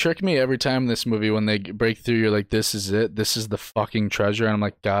 Yo, they trick me every time in this movie when they break through. You're like, this is it. This is the fucking treasure. And I'm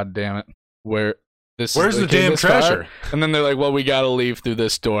like, God damn it. Where's Where's the damn treasure? And then they're like, well, we got to leave through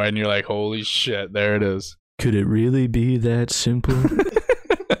this door. And you're like, holy shit, there it is. Could it really be that simple?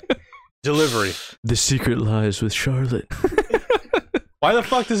 Delivery. The secret lies with Charlotte. Why the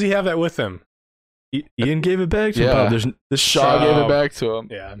fuck does he have that with him? Ian gave it back to him. Yeah. Bob. There's this Shaw gave it back to him.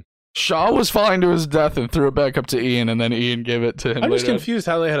 Yeah. Shaw was falling to his death and threw it back up to Ian, and then Ian gave it to him. I'm just later. confused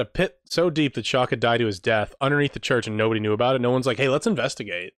how they had a pit so deep that Shaw could die to his death underneath the church and nobody knew about it. No one's like, hey, let's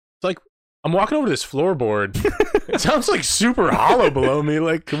investigate. It's like, I'm walking over to this floorboard. It sounds like super hollow below me.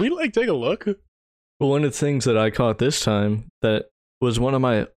 Like, can we like take a look? Well, one of the things that I caught this time that was one of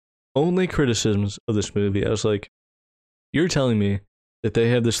my only criticisms of this movie, I was like, you're telling me that they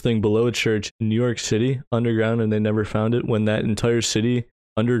have this thing below a church in New York City underground and they never found it when that entire city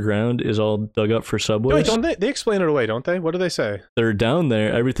underground is all dug up for subways? Wait, don't they explain it away, don't they? What do they say? They're down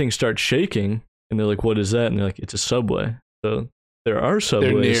there, everything starts shaking, and they're like, what is that? And they're like, it's a subway. So there are They're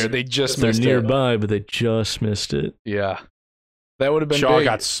subways. near. They just They're missed it. nearby, but they just missed it. Yeah. That would have been Shaw big.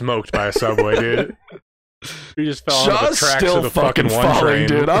 got smoked by a subway, dude. He just fell onto the Shaw's tracks still of the fucking one falling, train.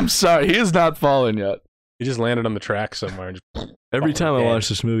 dude. I'm sorry. He is not falling yet. He just landed on the track somewhere. And just Every time I dead. watch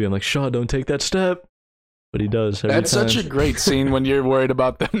this movie, I'm like, Shaw, don't take that step. But he does. Every That's time. such a great scene when you're worried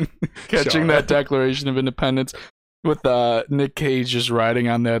about them catching Shaw. that Declaration of Independence with Nick Cage just riding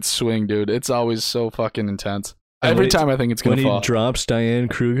on that swing, dude. It's always so fucking intense. And Every when time I think it's when gonna he fall. drops Diane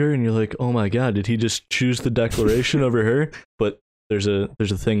Kruger, and you're like, oh my god, did he just choose the Declaration over her? But there's a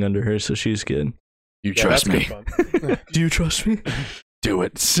thing under her, so she's good. You Yeah, trust that's me? good fun. Do you trust me? Do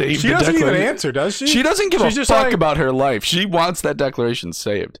it. Save She the doesn't even Declaration. answer, does she? She doesn't give She's a just fuck like- about her life. She wants that Declaration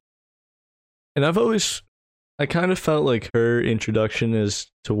saved. And I kind of felt like her introduction as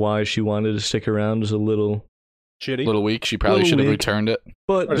to why she wanted to stick around was a little. Shitty. A little weak. She probably Little should have weak. returned it.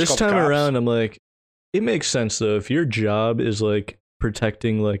 But Or just this call the time cops. around, I'm like, it makes sense though. If your job is like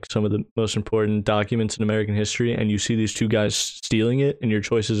protecting like some of the most important documents in American history, and you see these two guys stealing it, and your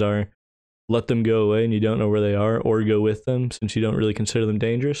choices are let them go away, and you don't know where they are, or go with them since you don't really consider them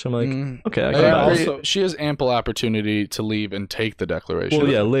dangerous. I'm like, okay, I can Yeah, buy it. also- she has ample opportunity to leave and take the Declaration. Well,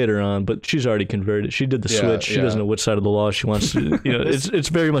 yeah, later on, but she's already converted. She did the Yeah, switch. She yeah. doesn't know which side of the law she wants to. You know, it's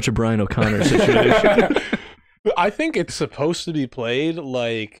very much a Brian O'Connor situation. I think it's supposed to be played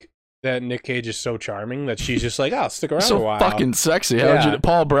like that Nick Cage is so charming that she's just like, I'll stick around a so while. fucking sexy. How would Yeah. you,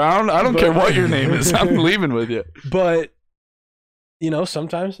 Paul Brown? I don't But- care what your name is. I'm leaving with you. But, you know,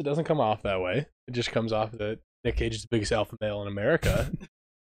 sometimes it doesn't come off that way. It just comes off that Nick Cage is the biggest alpha male in America.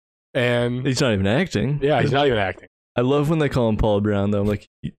 And, He's not even acting. yeah, he's not even acting. I love when they call him Paul Brown, though. I'm like,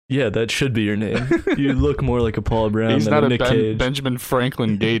 yeah, that should be your name. You look more like a Paul Brown He's than not a a Nick Cage. Benjamin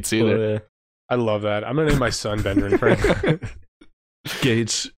Franklin Gates either. Oh, yeah. I love that. I'm going to name my son Benjamin Franklin.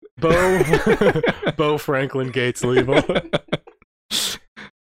 Gates. Bo Franklin Gates Level.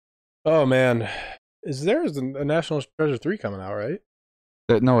 Oh, man. There's a National Treasure 3 coming out, right?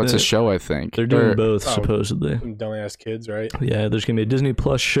 No, it's a The- show, I think. They're doing Or- both, oh. supposedly. Some dumbass kids, right? Yeah, there's gonna be a Disney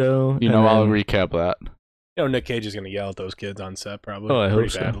Plus show. You and know, I'll then- recap that. You know, Nick Cage is gonna yell at those kids on set probably. Oh, I hope pretty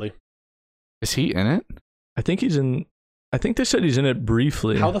so. badly. Is he in it? I think he's in. I think they said he's in it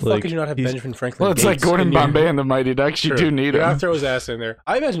briefly. How the fuck like, could you not have he's- Benjamin Franklin? Well, it's like Gates Gordon in your- Bombay and the Mighty Ducks. You True. do need You gotta him. throw his ass in there.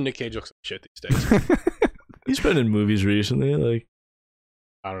 I imagine Nick Cage looks like shit these days. He's been in movies recently. Like,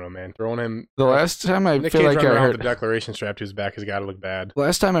 I don't know, man. Throwing him. The last time I Nick feel Cage like running I around heard. with the Declaration strapped to his back has got to look bad.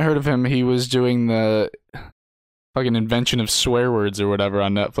 Last time I heard of him, he was doing the fucking invention of swear words or whatever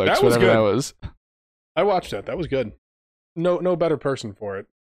on Netflix. That was whatever good. that was. I watched that. That was good. No better person for it.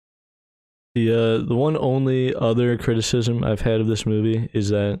 the one only other criticism I've had of this movie is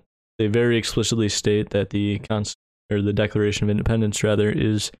that they very explicitly state that the Declaration of Independence rather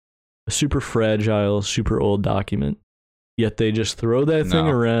is a super fragile, super old document. Yet they just throw that thing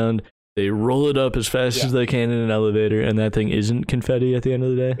No. around. They roll it up as fast Yeah. as they can in an elevator, and that thing isn't confetti at the end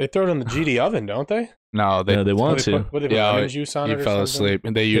of the day. They throw it in the GD oven, don't they? No, they. No, they want to. What, they put Yeah, lemon juice on he it or fell something? asleep,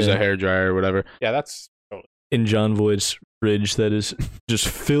 and they use Yeah. a hairdryer or whatever Yeah, that's. In John Voight's fridge that is just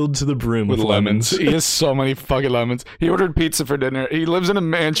filled to the brim with with lemons. He has so many fucking lemons. He ordered pizza for dinner. He lives in a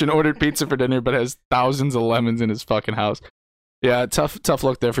mansion, ordered pizza for dinner, but has thousands of lemons in his fucking house. Yeah, tough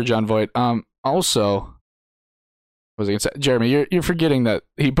look there for John Voight. Also, what was I gonna say? Jeremy, you're forgetting that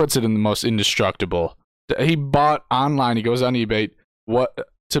he puts it in the most indestructible. He bought online. He goes on eBay. What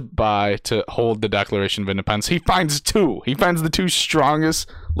to buy to hold the Declaration of Independence? He finds two. He finds the two strongest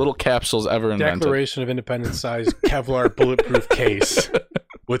little capsules ever invented. Declaration of Independence size Kevlar bulletproof case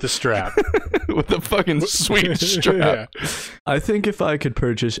with a strap. With a fucking sweet strap. Yeah. I think if I could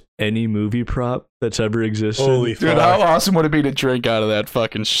purchase any movie prop that's ever existed, Holy Dude, fuck. how awesome would it be to drink out of that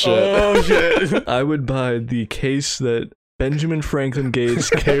fucking shit? Oh shit. I would buy the case that Benjamin Franklin Gates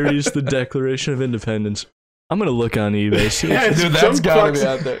carries the Declaration of Independence. I'm gonna look on eBay. See Yeah, if- it's Dude, that's some gotta be fucks-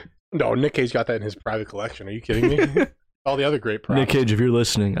 out there. No, Nick Cage got that in his private collection. Are you kidding me? All the other great props. Nick Cage, if you're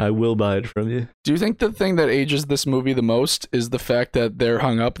listening, I will buy it from you. Do you think the thing that ages this movie the most is the fact that they're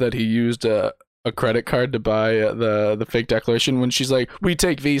hung up that he used a credit card to buy the fake declaration when she's like, we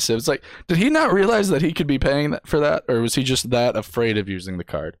take Visa? It's like, did he not realize that he could be paying for that? Or was he just that afraid of using the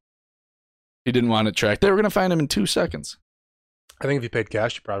card? He didn't want it tracked. They were going to find him in 2 seconds. I think if he paid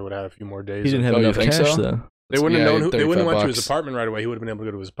cash, he probably would have had a few more days. He didn't have Oh, you enough think cash so? though. They wouldn't have Yeah, known. They wouldn't have went to his $35. apartment right away. He would have been able to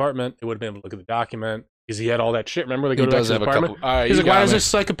go to his apartment. They would have been able to look at the document because he had all that shit. Remember, they go He to does his have a apartment. couple. All right, He's you like, why got does me. this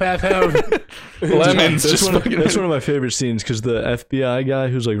psychopath have Lemons. That's, Just one of, fucking- that's one of my favorite scenes because the FBI guy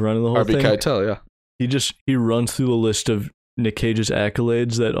who's like running the whole Harvey thing, Keitel, yeah. he runs through the list of Nick Cage's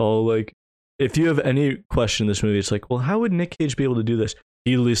accolades that all like. If you have any question in this movie, it's like, well, how would Nick Cage be able to do this?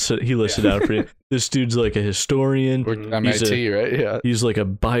 He listed out for you. This dude's like a historian. Mhm. MIT, right? Yeah. He's like a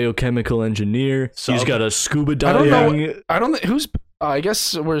biochemical engineer. Sub. He's got a scuba I don't know. diving. I don't think who's. I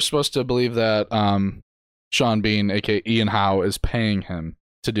guess we're supposed to believe that Sean Bean, aka Ian Howe, is paying him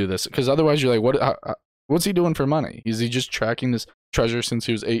to do this because otherwise you're like, what's he doing for money? Is he just tracking this treasure since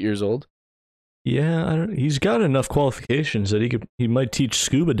he was 8 years old? Yeah, he's got enough qualifications that he might teach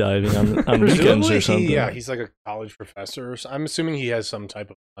scuba diving on weekends Presumably or something. he's like a college professor. I'm assuming he has some type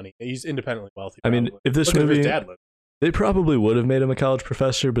of money. He's independently wealthy. I mean, probably. if this Look at where movie, his dad lived. they probably would have made him a college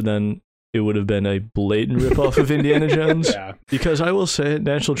professor, but then it would have been a blatant ripoff of Indiana Jones. Yeah. Because I will say,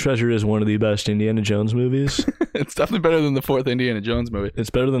 National Treasure is one of the best Indiana Jones movies. It's definitely better than the fourth Indiana Jones movie.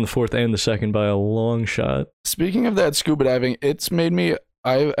 It's better than the fourth and the second by a long shot. Speaking of that scuba diving, it's made me.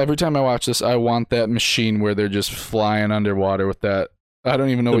 Every time I watch this, I want that machine where they're just flying underwater with that. I don't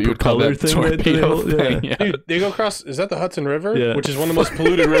even know The what you would call propeller that thing that they torpedo hold- yeah. thing. Yeah. Dude, they go across. Is that the Hudson River? Yeah. Which is one of the most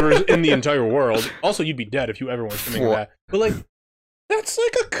polluted rivers in the entire world. Also, you'd be dead if you ever went swimming in that. But like, that's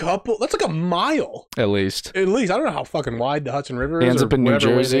like a mile At least. at least. I don't know how fucking wide the Hudson River He is. ends or up in New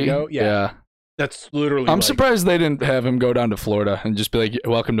whatever way Jersey. they go. Yeah, that's literally. I'm like, surprised they didn't have him go down to Florida and just be like,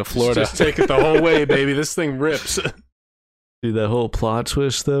 "Welcome to Florida." Just take it the whole way, baby. This thing rips. Dude, that whole plot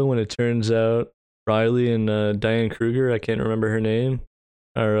twist, though, when it turns out Riley and Diane Kruger, I can't remember her name,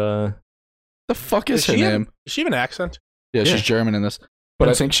 are The fuck is her she have- name? Does she have an accent? Yeah, Yeah. she's German in this, but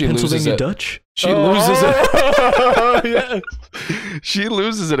I think she loses Pennsylvania it. Dutch. She loses it. Oh, yeah. She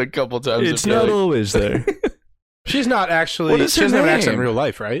loses it a couple times. I It's feel not like. always there. She's not actually. What is she her doesn't have an accent in name? real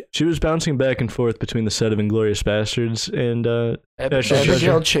life, right? She was bouncing back and forth between the set of Inglourious Bastards and National Abigail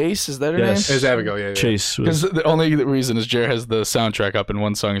Treasure. Chase, is that her Yes. name? Is Abigail? Yeah. Chase Because was. the only reason is Jer has the soundtrack up, and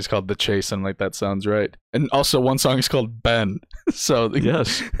one song is called "The Chase," and like that sounds right. And also one song is called "Ben." So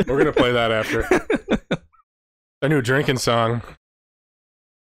Yes. We're gonna play that after a new drinking song.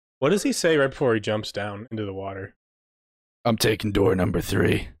 What does he say right before he jumps down into the water? I'm taking door number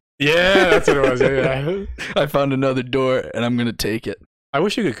 3. Yeah, that's what it was. Yeah. I found another door, and I'm gonna take it. I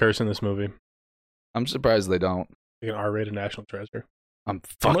wish you could curse in this movie. I'm surprised they don't. Like an R-rated National Treasure. I'm It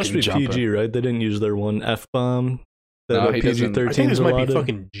fucking must be jumping. PG, right? They didn't use their one F-bomb. No, That he doesn't. PG-13 I think this might be allotted.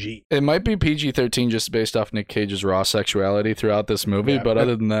 fucking G. It might be PG-13 just based off Nick Cage's raw sexuality throughout this movie, Yeah, but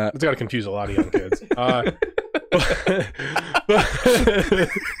other than that, It's got to confuse a lot of young kids.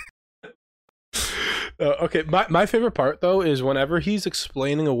 Okay, my favorite part though is whenever he's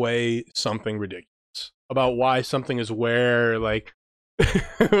explaining away something ridiculous about why something is where, like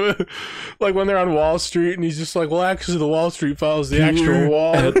like when they're on Wall Street and he's just like, well, actually the Wall Street follows the actual Here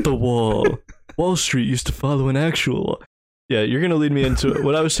wall. at the wall. Wall Street used to follow an actual wall. Yeah, you're gonna lead me into it.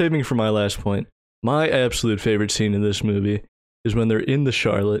 What I was saving for my last point. My absolute favorite scene in this movie is when they're in the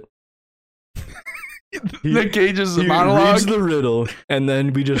Charlotte. Nick Cage's He monologue. reads the riddle, and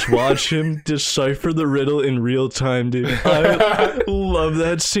then we just watch him decipher the riddle in real time, dude. I love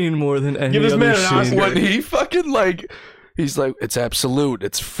that scene more than any Give this other man an scene. Oscar. When he fucking like, he's like, it's absolute,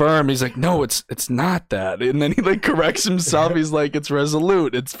 it's firm. He's like, no, it's not that. And then he like corrects himself. He's like, it's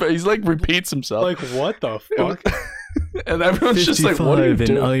resolute. He's like repeats himself. Like, what the fuck? And everyone's just like, what are you 55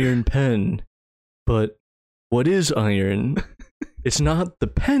 an doing? iron pen. But what is iron? It's not the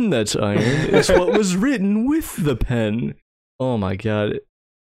pen that's iron. It's what was written with the pen. Oh my god.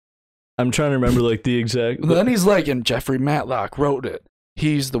 I'm trying to remember like the exact. Then he's like, and Jeffrey Matlock wrote it.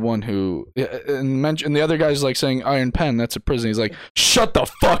 He's the one who, and the other guy's like saying iron pen, that's a prison. He's like, shut the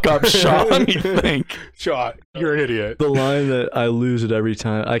fuck up, Sean. You think? Shot. You're an idiot. The line that I lose it every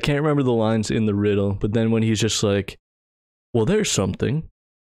time. I can't remember the lines in the riddle, but then when he's just like, well, there's something.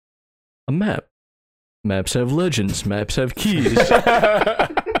 A map. Maps have legends. Maps have keys.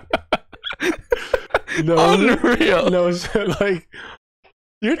 Unreal. No, it's like,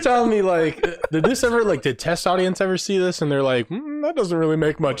 you're telling me, like, did test audience ever see this and they're like, that doesn't really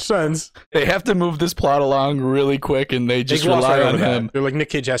make much sense? They have to move this plot along really quick, and they just They gloss rely right on over that. him. They're like, Nick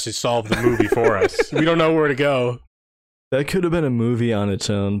Cage has to solve the movie for us. We don't know where to go. That could have been a movie on its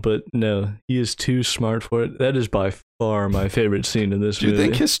own, but no, he is too smart for it. That is by far my favorite scene in this Do you movie.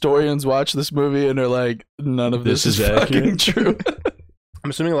 think historians watch this movie and are like, none of this is fucking accurate? true? I'm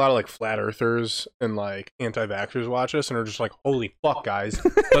assuming a lot of like flat earthers and like anti-vaxxers watch us and are just like, holy fuck, guys,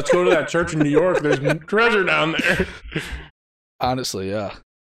 let's go to that church in New York. There's treasure down there. Honestly, yeah.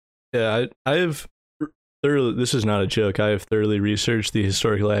 Yeah, I have thoroughly. This is not a joke. I have thoroughly researched the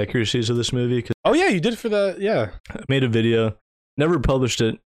historical accuracies of this movie because Oh yeah, you did for the, yeah. I made a video, never published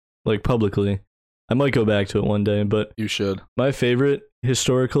it like publicly. I might go back to it one day, but You should. my favorite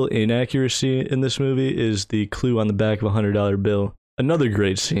historical inaccuracy in this movie is the clue on the back of a $100 bill. Another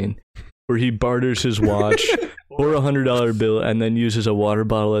great scene where he barters his watch for a $100 bill and then uses a water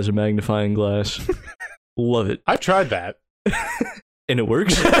bottle as a magnifying glass. Love it. I've tried that. And it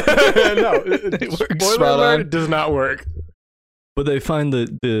works. No, It works spoiler spot alert, on. it does not work. But they find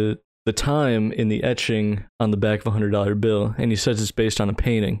the time in the etching on the back of a $100 bill, and he says it's based on a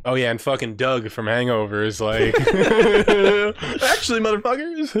painting. Oh yeah, and fucking Doug from Hangover is like, actually,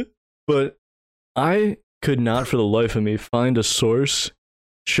 motherfuckers. But I could not for the life of me find a source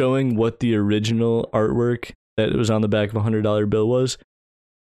showing what the original artwork that was on the back of a $100 bill was.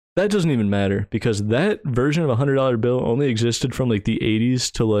 That doesn't even matter because that version of a $100 bill only existed from like the 80s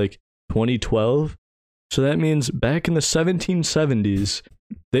to like 2012. So that means back in the 1770s,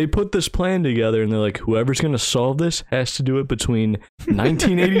 they put this plan together and they're like, whoever's going to solve this has to do it between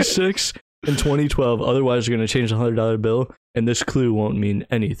 1986 and 2012. Otherwise, they're going to change the $100 bill and this clue won't mean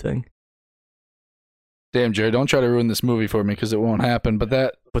anything. Damn, Jerry, don't try to ruin this movie for me because it won't happen. But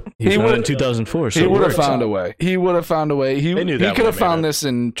that But He he found it in would've- 2004, so he it would have works. found a way. He would have found a way. He They knew that could have would've found made it. this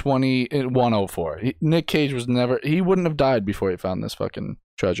in 104. Nick Cage was never. He wouldn't have died before he found this fucking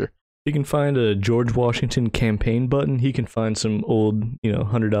treasure. He can find a George Washington campaign button. He can find some old,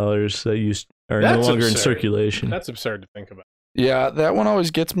 $100 that are no That's longer in absurd. circulation. That's absurd to think about. Yeah, that one always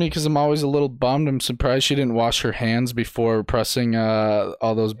gets me because I'm always a little bummed. I'm surprised she didn't wash her hands before pressing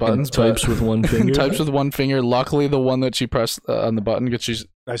all those buttons. And types with one finger. types with one finger. Luckily, the one that she pressed on the button because she's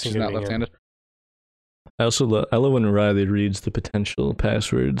Nice and not convenient. left-handed. I also I love when Riley reads the potential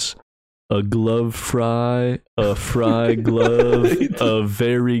passwords. A glove fry, a fry glove, a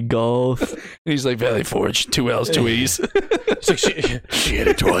very golf. And he's like, Valley Forge, 2 L's, 2 E's. It's like she hit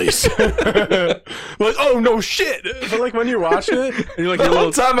it twice. Like, oh no shit! But like when you're watching it, and you're like, The your whole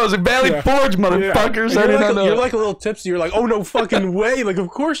little, time I was like, Valley Yeah. Forge, motherfuckers. I You're did like, not know. you're like a little tipsy. You're like, oh no fucking way! Like, of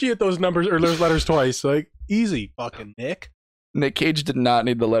course you hit those numbers or those letters twice. Like, easy, fucking Nick. Nick Cage did not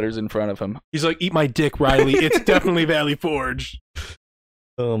need the letters in front of him. He's like, eat my dick, Riley. It's definitely Valley Forge.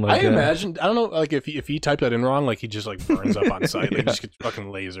 Oh my I god. imagine. I don't know. Like, if he typed that in wrong, like he just like burns up on sight. Like, just gets fucking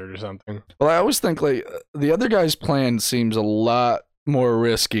lasered or something. Well, I always think like the other guy's plan seems a lot more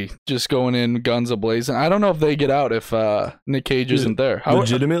risky, just going in guns a-blazing. I don't know if they get out if Nick Cage isn't there.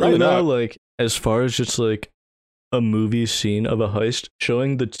 Legitimately, though, not. like, as far as just, like, a movie scene of a heist,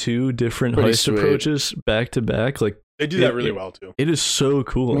 showing the two different Pretty heist sweet. approaches back to back, like, They do that really well too. it is so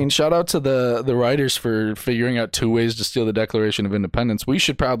cool. I mean, shout out to the writers for figuring out 2 ways to steal the Declaration of Independence. We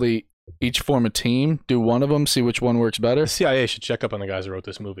should probably each form a team, do one of them, see which one works better. The CIA should check up on the guys who wrote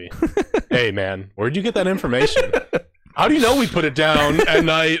this movie. Hey man, where'd you get that information? How do you know we put it down at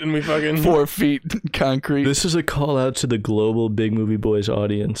night and we fucking 4 feet concrete. This is a call out to the global Big Movie Boys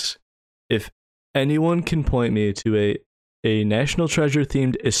audience. If anyone can point me to a National Treasure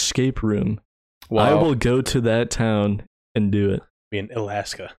themed escape room, I will go to that town and do it. be in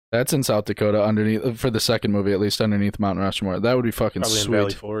Alaska, That's in South Dakota, underneath, for the second movie, at least underneath Mount Rushmore. That would be fucking probably sweet. in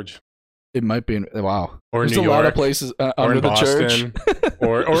Valley Forge, It might be in, wow. or There's New a York, lot of places or under in the Boston, church.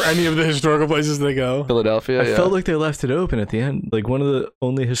 or any of the historical places they go. Philadelphia, I yeah. felt like they left it open at the end. Like, one of the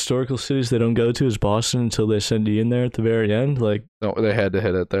only historical cities they don't go to is Boston until they send you in there at the very end. Like, No, they had to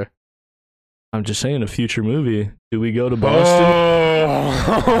hit it there. I'm just saying, a future movie. Do we go to Boston?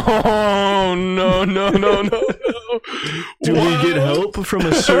 Oh no no no no no! Do we get help from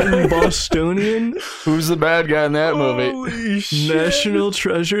a certain Bostonian? Who's the bad guy in that movie? Holy shit. National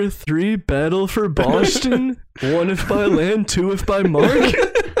Treasure 3 Battle for Boston? 1 if by land, 2 if by mark?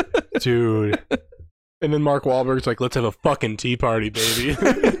 Dude. And then Mark Wahlberg's like, let's have a fucking tea party, baby.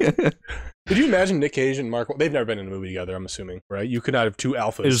 Could you imagine Nick Cage and Mark? They've never been in a movie together, I'm assuming, right? You could not have 2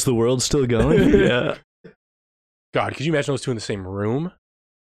 alphas. Is the world still going? Yeah. God, could you imagine those 2 in the same room?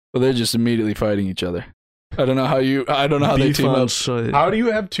 Well, they're just immediately fighting each other. I don't know how they Beef team on up. site. How do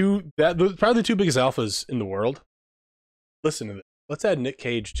you have 2? Those probably the 2 biggest alphas in the world. Listen to this. Let's add Nick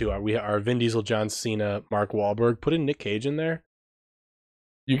Cage to our Vin Diesel, John Cena, Mark Wahlberg. Put in Nick Cage in there.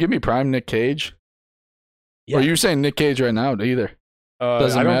 You give me prime Nick Cage? Yeah. Or are you saying Nick Cage right now? Either.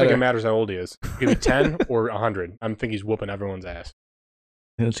 Doesn't I don't think matter. it matters how old he is. Give me 10 or 100. I think he's whooping everyone's ass.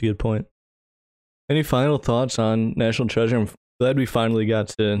 Yeah, that's a good point. Any final thoughts on National Treasure? I'm glad we finally got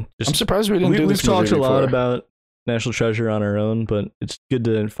to just... I'm surprised we didn't do We've this movie talked a lot before. about National Treasure on our own, but it's good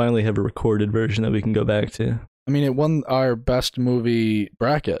to finally have a recorded version that we can go back to. I mean, it won our best movie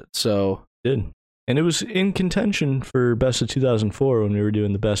bracket, so It did. And it was in contention for best of 2004 when we were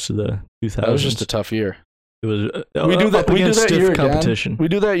doing the best of the 2000s. that was just a tough year. It was We do that. up We do against that stiff year competition. again. We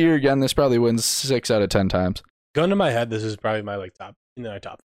do that year again. This probably wins 6 out of 10 times. Gun to my head, this is probably my top.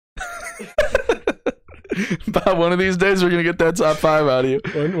 Bob, one of these days we're gonna get that top 5 out of you.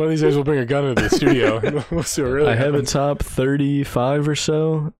 One of these days we'll bring a gun into the studio. We'll see what really I have a happens. top 35 or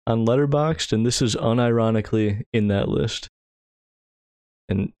so on Letterboxd, and this is unironically in that list.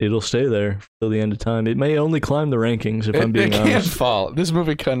 And it'll stay there till the end of time. It may only climb the rankings, if I'm It being can't honest. fall. This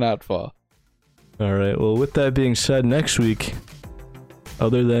movie cannot fall. All right. Well, with that being said, next week,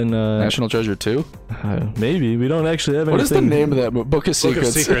 other than National Treasure 2? maybe we don't actually have anything. What is the name of that movie? Book of Book of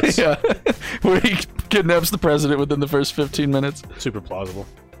Secrets. Secrets. Yeah. Where he kidnaps the president within the first 15 minutes. Super plausible.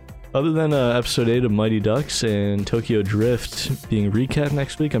 Other than episode 8 of Mighty Ducks and Tokyo Drift being recapped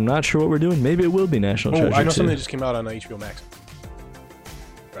next week, I'm not sure what we're doing. Maybe it will be National Oh, Treasure I know 2. something that just came out on HBO Max.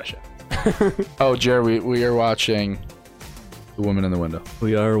 Russia. Oh, Jerry, we are watching The Woman in the Window.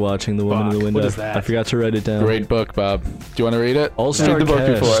 We are watching The Woman in Fuck, the Window. what is that? I forgot to write it down. Great book, Bob. Do you want to read it? All-star Read the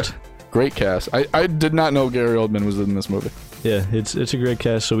book cast. Great cast. I did not know Gary Oldman was in this movie. Yeah, it's a great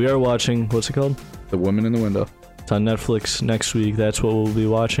cast. So we are watching, what's it called? The Woman in the Window. It's on Netflix next week. That's what we'll be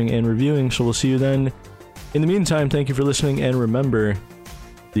watching and reviewing. So we'll see you then. In the meantime, thank you for listening, and remember,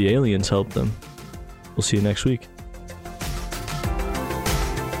 the aliens helped them. We'll see you next week.